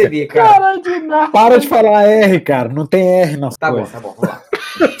nem percebi, cara. Para de falar R, cara. Não tem R nas coisas. Tá bom, vamos lá.